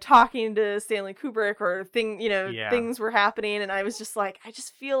 Yeah. talking to Stanley Kubrick or Yeah. things were happening. And I was just like, I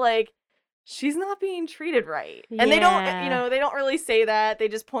just feel like she's not being treated right. And they don't, Yeah. they don't really say that. They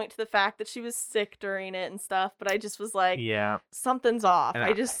just point to the fact that she was sick during it and stuff. But I just was like, Yeah. something's off. And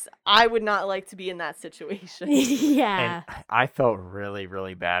I would not like to be in that situation. Yeah. And I felt really,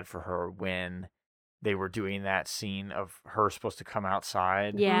 really bad for her when they were doing that scene of her supposed to come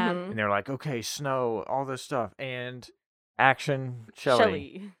outside. Yeah. Mhm. And they're like, okay, snow, all this stuff, and action, Shelley.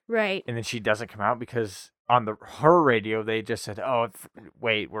 Shelley. Right. And then she doesn't come out because on her radio, they just said, oh,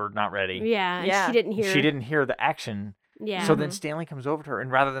 wait, we're not ready. Yeah. and Yeah. She didn't hear. She didn't hear the action. Yeah. So then Stanley comes over to her,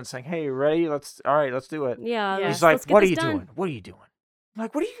 and rather than saying, hey, you ready? All right, let's do it. Yeah. Yeah. He's let's like, get what are this you done. doing? What are you doing? I'm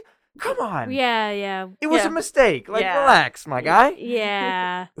like, what are you? Come on. Yeah. Yeah. It was Yeah. a mistake. Like, Yeah. relax, my guy.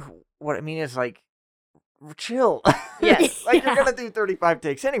 Yeah. What I mean is, like, chill. Yes. Like, Yeah. you're going to do 35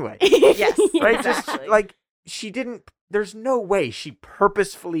 takes anyway. Yes. Right? Exactly. Just, like, she didn't, there's no way she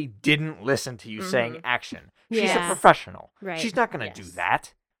purposefully didn't listen to you saying Mhm. action. She's a Yeah. professional. Right. She's not going to do Yes.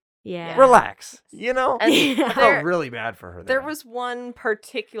 that. Yeah. Relax. You know? And Yeah. I there- felt really bad for her. There was one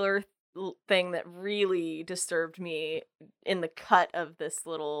particular thing that really disturbed me in the cut of this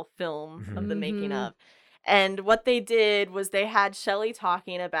little film of the making Mhm. of. And what they did was they had Shelley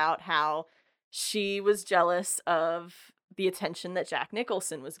talking about how she was jealous of the attention that Jack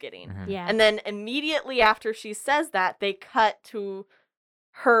Nicholson was getting. Mhm. Yeah. And then immediately after she says that, they cut to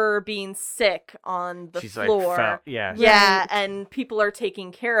her being sick on the She's floor. like, yeah. Yeah, Right. and people are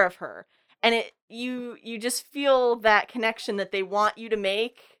taking care of her. And you just feel that connection that they want you to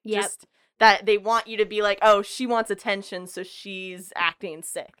make. Yep. Just that they want you to be like, oh, she wants attention, so she's acting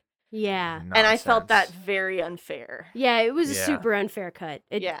sick. Yeah. And I felt that Nonsense. very unfair. Yeah, it was a Yeah. super unfair cut.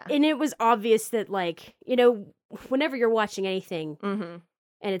 Yeah. And it was obvious that, like, whenever you're watching anything Mm-hmm.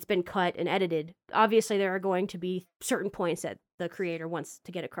 and it's been cut and edited, obviously there are going to be certain points that the creator wants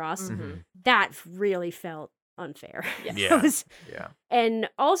to get across. Mhm. Mhm. That really felt unfair. Yes. Yeah. It was- Yeah. and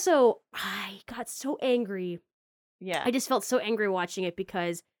also, I got so angry. Yeah. I just felt so angry watching it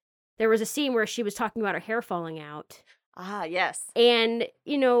because there was a scene where she was talking about her hair falling out. Ah, yes. And,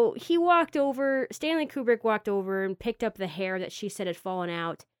 Stanley Kubrick walked over and picked up the hair that she said had fallen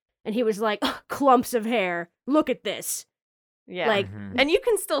out. And he was like, clumps of hair. Look at this. Yeah. Like, Mhm. and you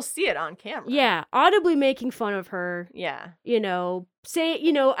can still see it on camera. yeah, audibly making fun of her, Yeah. acting.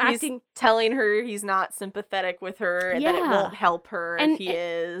 He's telling her he's not sympathetic with her and that it Yeah. won't help her And- if he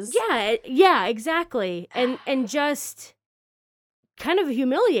is. Yeah, exactly. And just kind of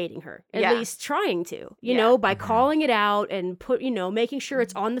humiliating her, at Yeah. least trying to, Yeah. by Mhm. calling it out and making sure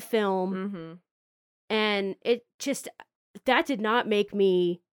it's on the film. Mm-hmm. And it just, that did not make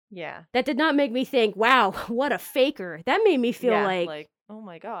me Yeah. think, wow, what a faker. That made me feel Yeah, like, Oh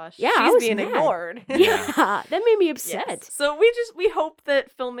my gosh. Yeah, I She's was being mad. ignored. Yeah, that made me upset. Yes. So we hope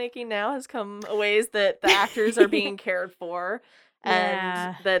that filmmaking now has come a ways that the actors are being cared for, and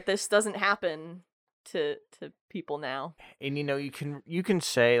Yeah. that this doesn't happen to people now. And you can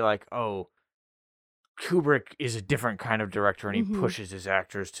say like, oh, Kubrick is a different kind of director, and he Mhm. pushes his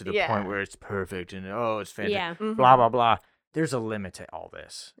actors to the Yeah. point where it's perfect, and oh, it's fantastic. Yeah. Mhm. Blah blah blah. There's a limit to all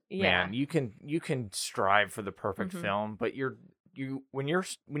this. Yeah. Man, you can strive for the perfect Mhm. film, but when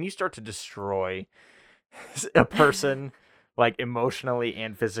you start to destroy a person like emotionally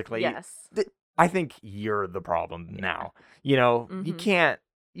and physically, Yes. I think you're the problem now. You know, you Mhm. can't.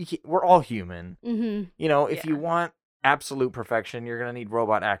 We're all human. Mm-hmm. You know, if Yeah. you want absolute perfection, you're gonna need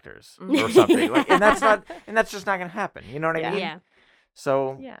robot actors Mhm. or something. Like, and that's just not gonna happen. You know what I Yeah. mean? Yeah.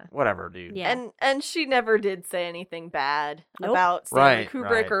 So Yeah. whatever, dude. Yeah. And she never did say anything bad Nope. about Stanley Right, Kubrick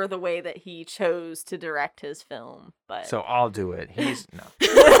right. or the way that he chose to direct his film. But So I'll do it. He's no.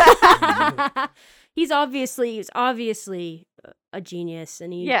 he's obviously a genius,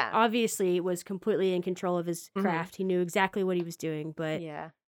 and he Yeah. obviously was completely in control of his Mhm. craft. He knew exactly what he was doing, but yeah.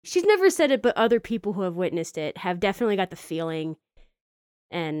 she's never said it, but other people who have witnessed it have definitely got the feeling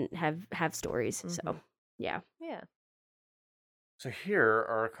and have stories. So, Mhm. yeah. Yeah. So here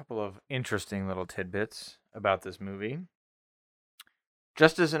are a couple of interesting little tidbits about this movie.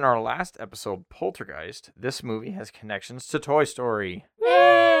 Just as in our last episode, Poltergeist, this movie has connections to Toy Story.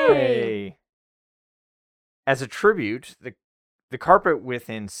 Hey! As a tribute, the carpet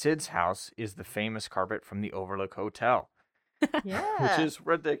within Sid's house is the famous carpet from the Overlook Hotel, Yeah. which is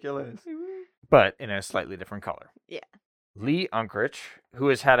ridiculous, but in a slightly different color. Yeah. Lee Unkrich, who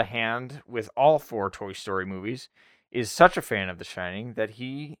has had a hand with all 4 Toy Story movies, is such a fan of The Shining that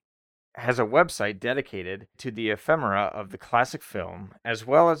he has a website dedicated to the ephemera of the classic film, as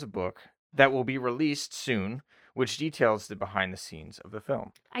well as a book that will be released soon, which details the behind the scenes of the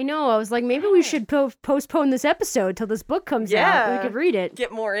film. I know. I was like, maybe we should postpone this episode till this book comes out. We Yeah. could read it.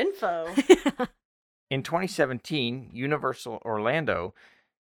 Get more info. In 2017, Universal Orlando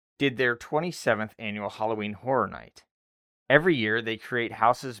did their 27th annual Halloween Horror Night. Every year, they create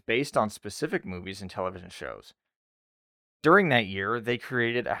houses based on specific movies and television shows. During that year, they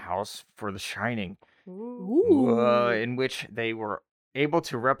created a house for The Shining, in which they were able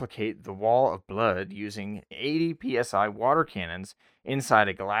to replicate the wall of blood using 80 psi water cannons inside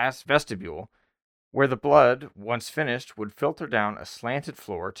a glass vestibule, where the blood, once finished, would filter down a slanted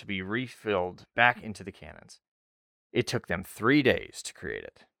floor to be refilled back into the cannons. It took them 3 days to create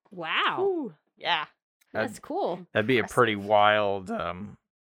it. Wow. Ooh, yeah. That's cool. That'd be a pretty wild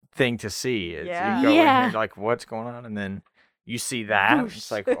thing to see. Yeah. You go in Yeah. here, like, what's going on? And then you see that. Whoosh.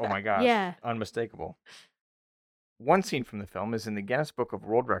 It's like, oh my gosh. Yeah. Unmistakable. One scene from the film is in the Guinness Book of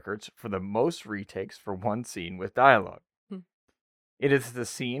World Records for the most retakes for one scene with dialogue. Hmm. It is the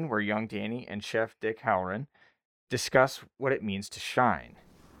scene where young Danny and Chef Dick Halloran discuss what it means to shine.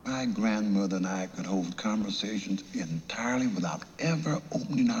 My grandmother and I could hold conversations entirely without ever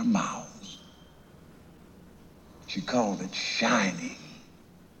opening our mouths. She called it shining.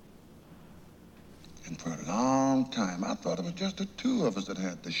 And for a long time, I thought it was just the 2 of us that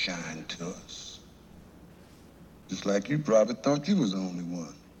had the shine to us. Just like you probably thought you was the only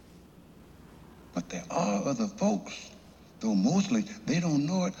one. But there are other folks, though mostly they don't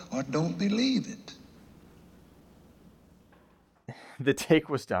know it or don't believe it. The take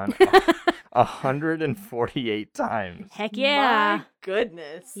was done 148 times. Heck yeah. My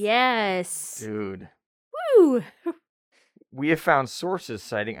goodness. Yes. Dude. Woo. We have found sources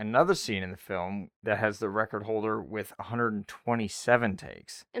citing another scene in the film that has the record holder with 127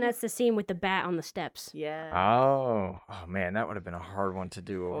 takes. And that's the scene with the bat on the steps. Yeah. Oh man, that would have been a hard one to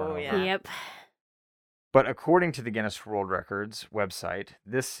do over Oh, and yeah. over. Yep. But according to the Guinness World Records website,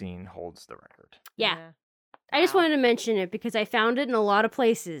 this scene holds the record. Yeah. I just Wow. wanted to mention it because I found it in a lot of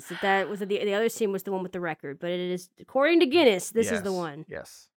places. That was the other scene was the one with the record, but it is according to Guinness, this is the Yes, one.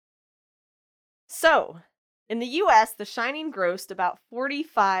 Yes. So, in the US, The Shining grossed about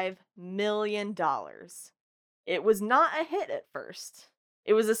 $45 million. It was not a hit at first.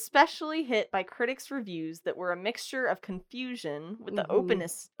 It was especially hit by critics' reviews that were a mixture of confusion with the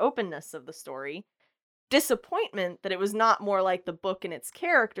openness of the story, disappointment that it was not more like the book and its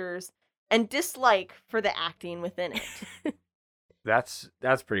characters, and dislike for the acting within it. That's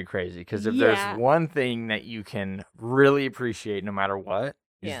pretty crazy because if Yeah. there's one thing that you can really appreciate no matter what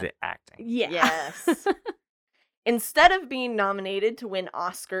is Yeah. the acting. Yeah. Yes. Instead of being nominated to win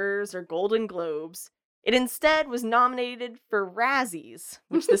Oscars or Golden Globes, it instead was nominated for Razzies,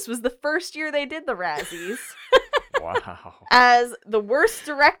 which this was the first year they did the Razzies. Wow. as the worst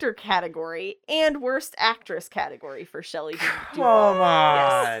director category and worst actress category for Shelley Come Duvall.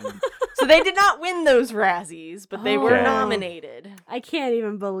 on. Yes. So they did not win those Razzies, but they were Okay. nominated. I can't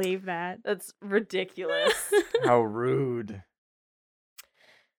even believe that. That's ridiculous. How rude.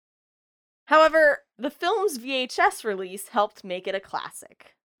 However, the film's VHS release helped make it a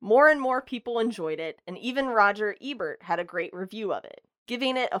classic. More and more people enjoyed it, and even Roger Ebert had a great review of it,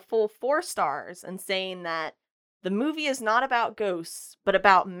 giving it a full 4 stars and saying that the movie is not about ghosts, but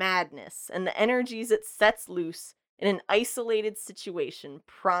about madness and the energies it sets loose in an isolated situation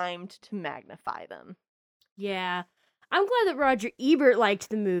primed to magnify them. Yeah. I'm glad that Roger Ebert liked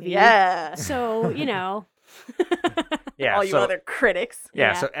the movie. Yeah. So, you know. Yeah. All you so, other critics. yeah,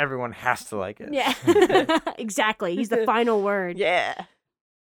 Yeah. so everyone has to like it. Yeah. Exactly. He's the final word. Yeah.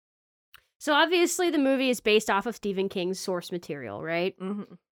 So obviously the movie is based off of Stephen King's source material, right?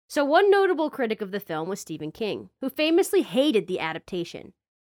 Mm-hmm. So one notable critic of the film was Stephen King, who famously hated the adaptation.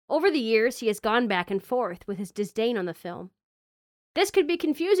 Over the years, he has gone back and forth with his disdain on the film. This could be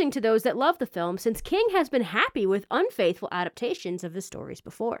confusing to those that love the film, since King has been happy with unfaithful adaptations of the stories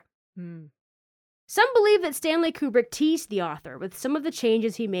before. Some believe that Stanley Kubrick teased the author with some of the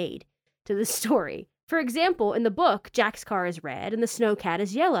changes he made to the story. For example, in the book, Jack's car is red and the snowcat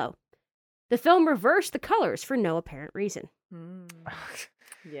is yellow. The film reversed the colors for no apparent reason.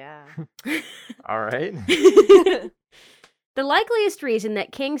 Yeah. All right. The likeliest reason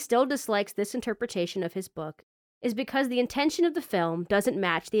that King still dislikes this interpretation of his book is because the intention of the film doesn't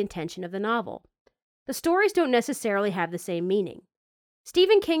match the intention of the novel. The stories don't necessarily have the same meaning.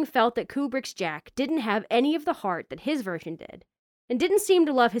 Stephen King felt that Kubrick's Jack didn't have any of the heart that his version did, and didn't seem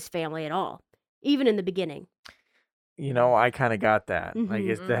to love his family at all, even in the beginning. You know, I kind of got that. Like,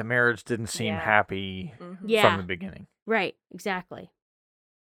 Mhm. that marriage didn't seem Yeah. happy Yeah. from the beginning. Right, exactly.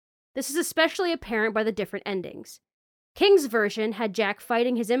 This is especially apparent by the different endings. King's version had Jack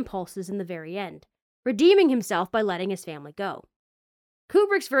fighting his impulses in the very end, redeeming himself by letting his family go.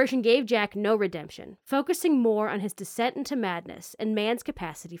 Kubrick's version gave Jack no redemption, focusing more on his descent into madness and man's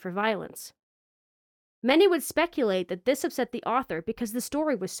capacity for violence. Many would speculate that this upset the author because the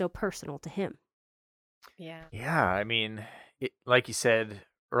story was so personal to him. Yeah. Yeah, I mean, like you said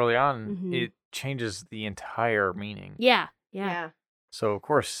early on, Mhm. it changes the entire meaning. Yeah. So, of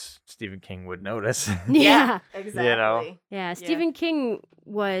course, Stephen King would notice. Yeah. Exactly. Yeah, Stephen King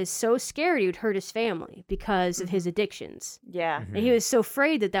was so scared he would hurt his family because of his addictions. Yeah. Mhm. And he was so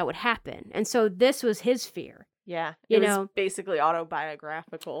afraid that that would happen. And so this was his fear. Yeah. You It was know- basically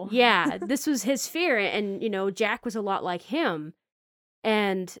autobiographical. Yeah, this was his fear. And, you know, Jack was a lot like him.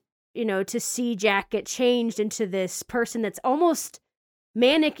 And, you know, to see Jack get changed into this person that's almost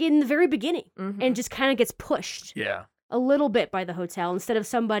manic in the very beginning Mhm. and just kind of gets pushed Yeah. a little bit by the hotel instead of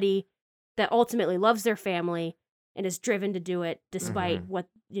somebody that ultimately loves their family and is driven to do it despite what,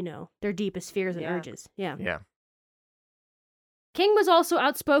 you know, their deepest fears and Yeah. urges. Yeah. Yeah. King was also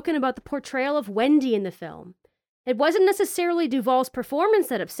outspoken about the portrayal of Wendy in the film. It wasn't necessarily Duvall's performance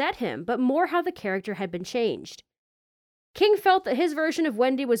that upset him, but more how the character had been changed. King felt that his version of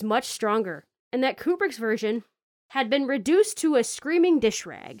Wendy was much stronger, and that Kubrick's version had been reduced to a screaming dish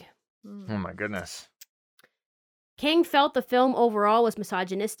rag. Oh, my goodness. King felt the film overall was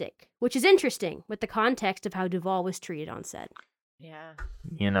misogynistic, which is interesting with the context of how Duvall was treated on set. Yeah.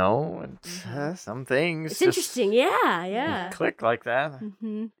 You know, some things It's just interesting, yeah. click like that.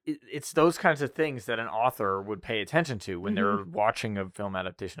 Mm-hmm. It's those kinds of things that an author would pay attention to when they're watching a film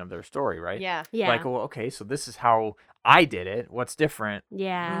adaptation of their story, right? Yeah. Yeah. Like, well, okay, so this is how I did it. What's different?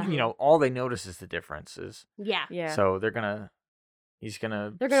 Yeah. You know, all they notice is the differences. Yeah. Yeah. So he's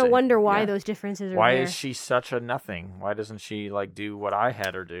gonna. They're going to say, wonder why yeah, those differences are Why there. is she such a nothing? Why doesn't she like do what I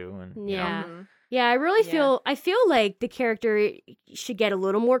had her do? And you know, Yeah. Mhm. Yeah, I really Yeah. I feel like the character should get a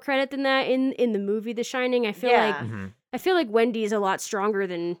little more credit than that in the movie The Shining. I feel Yeah. Mhm. like Wendy is a lot stronger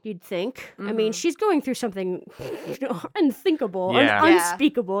than you'd think. I mean, Mhm. she's going through something unthinkable, Yeah. Yeah.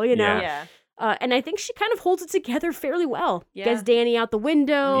 unspeakable, you know. Yeah. And I think she kind of holds it together fairly well. Yeah. Gets Danny out the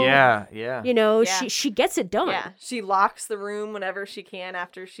window. Yeah. You know, Yeah. she gets it done. Yeah. She locks the room whenever she can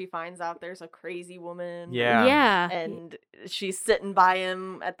after she finds out there's a crazy woman. Yeah. Yeah. And she's sitting by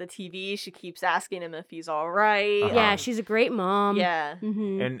him at the TV. She keeps asking him if he's all right. Uh-huh. Yeah, she's a great mom. Yeah.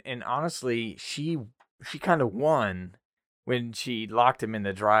 Hmm. And honestly, she kind of won when she locked him in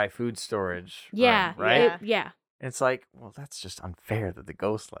the dry food storage. room, Yeah. right. Yeah. It's like, well, that's just unfair that the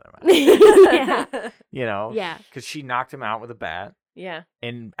ghost let him out. Yeah. You know? Yeah. Because she knocked him out with a bat. Yeah.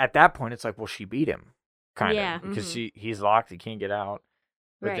 And at that point, it's like, well, she beat him, kind of. Yeah. Because Mhm. he's locked, he can't get out.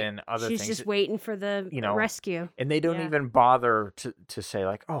 But Right. then other She's things, just waiting for the rescue. and they don't Yeah. even bother to say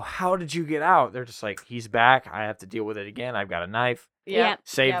like, "Oh, how did you get out?" They're just like, "He's back. I have to deal with it again. I've got a knife. Yep.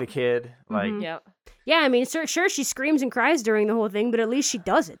 Save the kid." Like, Mhm. Yep. Yeah, I mean, sure, she screams and cries during the whole thing, but at least she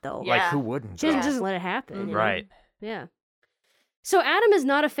does it though. Yeah. like who wouldn't? She doesn't though? just let it happen. you know? Right. Yeah. So Adam is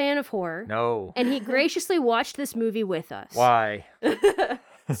not a fan of horror, No. and he graciously watched this movie with us. Why?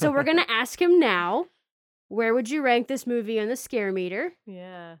 So we're gonna ask him now. Where would you rank this movie on the scare meter?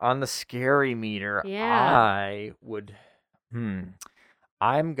 Yeah. On the scary meter, Yeah. I would.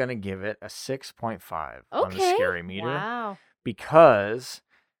 I'm gonna give it a 6.5 on the Okay. scary meter Wow. because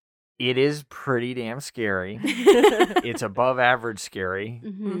it is pretty damn scary. It's above average scary,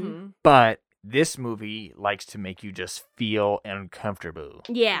 Mm-hmm. Mm-hmm. but this movie likes to make you just feel uncomfortable.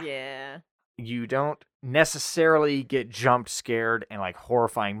 Yeah. Yeah. You don't necessarily get jumped scared and like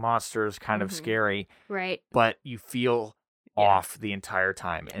horrifying monsters kind of Mhm. scary, Right. but you feel Yeah. off the entire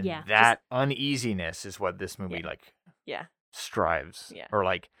time. And Yeah. that uneasiness is what this movie Yeah. like Yeah. strives Yeah. or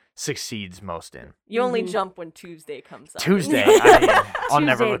like succeeds most in. You only Mhm. jump when Tuesday comes up. Tuesday, I mean, I'll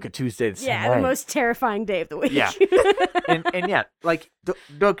never Tuesday. look at Tuesday the same Yeah, way. the most terrifying day of the week. Yeah. and yeah, like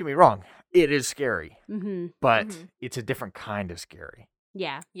don't get me wrong, it is scary, Mm-hmm. but Mhm. it's a different kind of scary.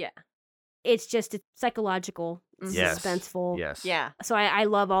 Yeah. Yeah. It's just it's psychological, Mhm. Yes. suspenseful. Yes. Yeah. So I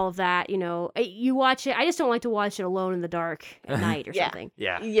love all of that. You know, you watch it. I just don't like to watch it alone in the dark at night or Yeah. something.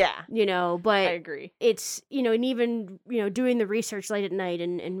 Yeah. Yeah. You know, I but agree. it's and even doing the research late at night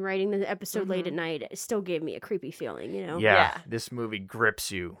and writing the episode late at Mhm. night, it still gave me a creepy feeling. Yeah. Yeah. This movie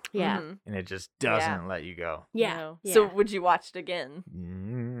grips you Yeah. Mhm. and it just Yeah. doesn't let you go. Yeah. No. Yeah. So would you watch it again?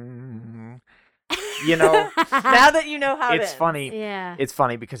 You know, Now that you know how it's it funny. Yeah. It's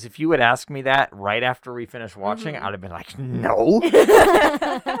funny because if you would ask me that right after we finished watching, Mhm. I'd have been like, no.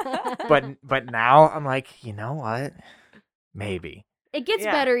 But now I'm like, you know what? Maybe. it gets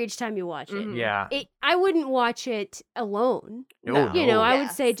Yeah. better each time you watch it. Mhm. Yeah. I wouldn't watch it alone. No, You know, I Yeah,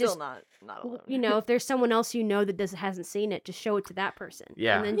 would say still just not alone. if there's someone else that hasn't seen it, just show it to that person.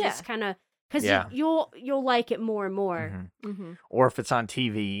 Yeah. And then Yeah. just kind of because Yeah. you'll like it more and more. Mhm. Mm-hmm. Or if it's on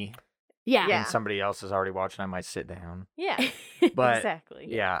TV Yeah. Yeah. and somebody else is already watching, I might sit down. Yeah. But exactly.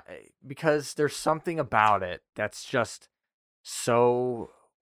 yeah, because there's something about it that's just so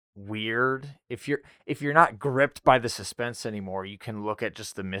weird. If you're not gripped by the suspense anymore, you can look at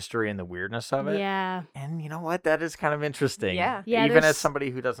just the mystery and the weirdness of it. Yeah. And you know what? That is kind of interesting. Yeah. Yeah, Even there's- as somebody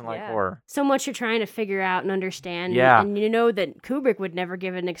who doesn't like Yeah. horror. So much you're trying to figure out and understand. Yeah. And you know that Kubrick would never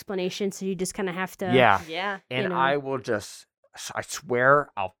give an explanation, so you just kind of have to. Yeah. Yeah. And know. I will just, I swear,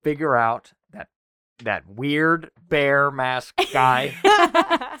 I'll figure out that weird bear mask guy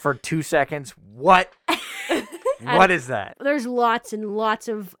for 2 seconds. What? What is that? There's lots and lots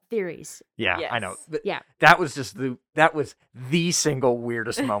of theories. Yeah, I know. Yes. Yeah. That was just that was the single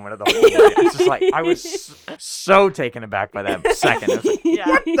weirdest moment of the whole movie. It's just like I was so taken aback by that second. I was like, Yeah.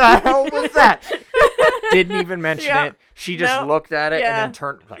 what the hell was that? Didn't even mention Yeah. it. She just No. looked at it Yeah. and then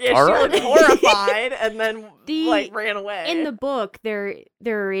turned like, Yeah, all she right. looked horrified and then The- ran away. In the book,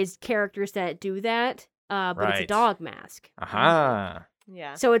 there is characters that do that, but it's a Right. dog mask. Aha.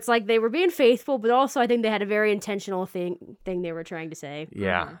 yeah. So it's like they were being faithful, but also I think they had a very intentional thing they were trying to say.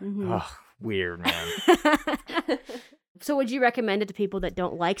 Yeah. Mhm. Ugh, weird, man. So would you recommend it to people that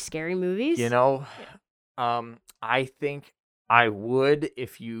don't like scary movies? You know, I think I would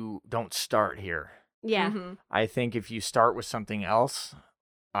if you don't start here. Yeah. Mhm. I think if you start with something else,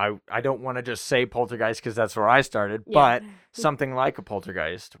 I don't want to just say Poltergeist because that's where I started, Yeah. but something like a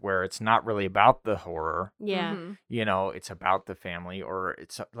Poltergeist where it's not really about the horror, Yeah. Mhm. you know, it's about the family, or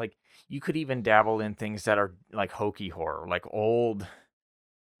it's like you could even dabble in things that are like hokey horror, like old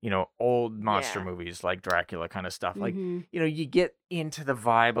monster Yeah. movies like Dracula kind of stuff. Like, Mhm. you get into the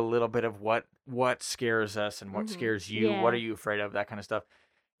vibe a little bit of what scares us and what Mhm. scares you, Yeah. what are you afraid of, that kind of stuff.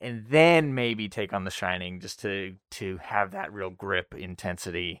 And then maybe take on The Shining just to have that real grip,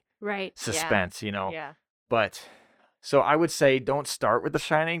 intensity, Right. suspense, Yeah. But so I would say don't start with The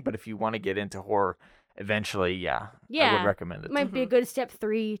Shining, but if you want to get into horror eventually, I Yeah. would recommend it. Might be a good step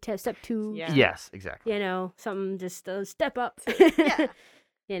 3 to step 2. Yeah. Yes, exactly. Something just a step up.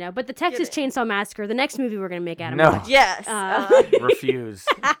 Yeah. But the Texas it. Chainsaw Massacre, the next movie we're going to make out of No. watch. Yes. Refuse.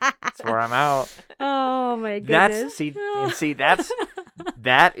 That's where I'm out. Oh my goodness.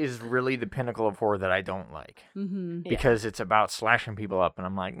 That is really the pinnacle of horror that I don't like. Mm-hmm. Because it's about slashing people up, and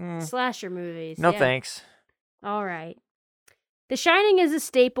I'm like, Slasher movies. no yeah. thanks. All right. The Shining is a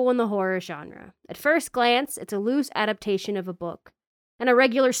staple in the horror genre. At first glance, it's a loose adaptation of a book and a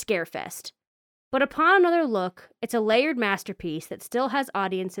regular scare fest. But upon another look, it's a layered masterpiece that still has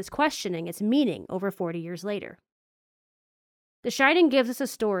audiences questioning its meaning over 40 years later. The Shining gives us a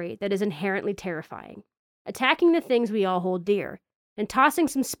story that is inherently terrifying, attacking the things we all hold dear, and tossing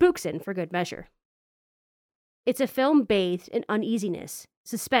some spooks in for good measure. It's a film bathed in uneasiness,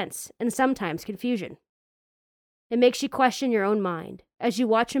 suspense, and sometimes confusion. It makes you question your own mind as you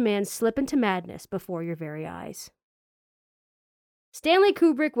watch a man slip into madness before your very eyes. Stanley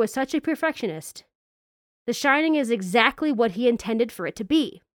Kubrick was such a perfectionist. The Shining is exactly what he intended for it to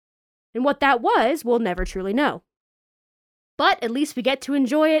be. And what that was, we'll never truly know. But at least we get to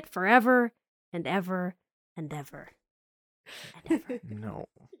enjoy it forever and ever and ever and ever. No.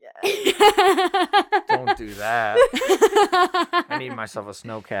 Yes. Don't do that. I need myself a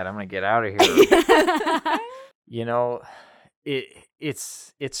snowcat. I'm going to get out of here. You know,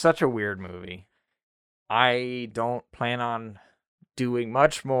 it's such a weird movie. I don't plan on doing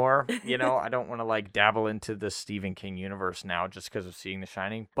much more. You know, I don't want to like dabble into the Stephen King universe now just because of seeing The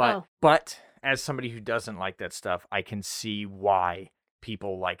Shining. But as somebody who doesn't like that stuff, I can see why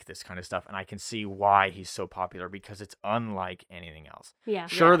people like this kind of stuff, and I can see why he's so popular because it's unlike anything else. Yeah.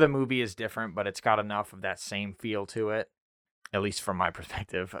 Sure, the movie is different, but it's got enough of that same feel to it, at least from my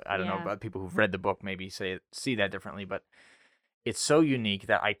perspective. I don't know about people who've read the book, maybe see that differently, but it's so unique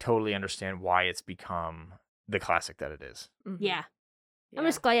that I totally understand why it's become the classic that it is. Mm-hmm. Yeah. I'm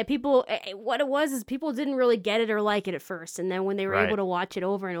just glad people, what it was is people didn't really get it or like it at first, and then when they were able to watch it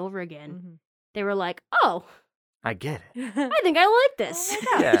over and over again, they were like, oh, I get it. I think I like this.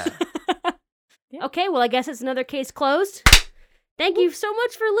 Oh my gosh. Yeah. Okay, well, I guess it's another case closed. Thank you so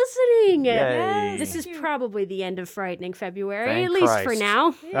much for listening. Yay. This is probably the end of Frightening February, Thank at least Christ. for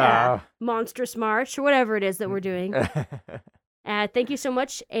now. Yeah. Monstrous March, or whatever it is that we're doing. Thank you so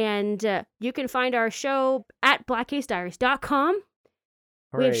much, and you can find our show at blackcasediaries.com.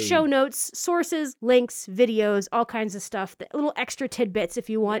 We have show notes, sources, links, videos, all kinds of stuff, little extra tidbits if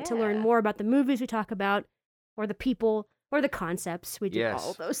you want to learn more about the movies we talk about, or the people, or the concepts. We do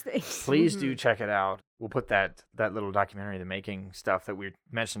all of those things. Please do check it out. We'll put that little documentary, The Making stuff that we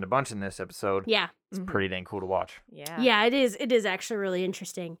mentioned a bunch in this episode. Yeah. It's pretty dang cool to watch. Yeah, it is. It is actually really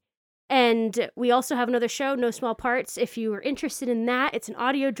interesting. And we also have another show, No Small Parts. If you are interested in that, it's an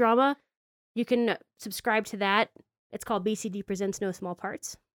audio drama. You can subscribe to that. It's called BCD Presents No Small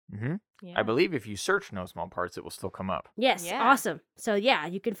Parts. Mm-hmm. Yeah. I believe if you search No Small Parts, it will still come up. Yes, awesome. So yeah,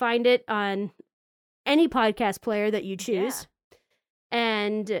 you can find it on any podcast player that you choose. Yeah.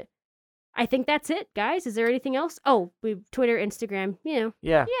 And I think that's it, guys. Is there anything else? Oh, we Twitter, Instagram, Yeah.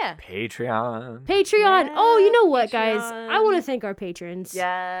 Patreon. Yeah, oh, you know what, guys? I want to thank our patrons.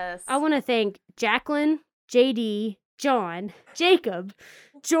 Yes. I want to thank Jacqueline, JD, John, Jacob,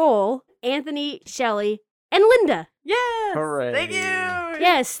 Joel, Anthony, Shelley, and Linda. Yes. Hooray. Thank you.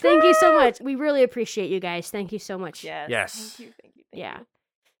 Yes, thank you so much. We really appreciate you guys. Thank you so much. Yes. Thank you. Yeah.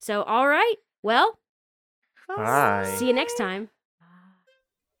 So, all right. Well, bye. See you next time.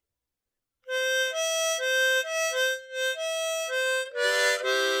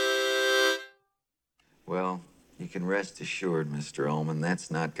 Well, you can rest assured, Mr. Ullman,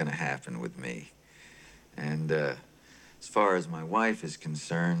 that's not going to happen with me. And as far as my wife is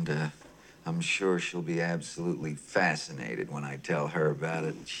concerned, I'm sure she'll be absolutely fascinated when I tell her about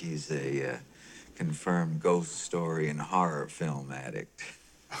it. She's a confirmed ghost story and horror film addict.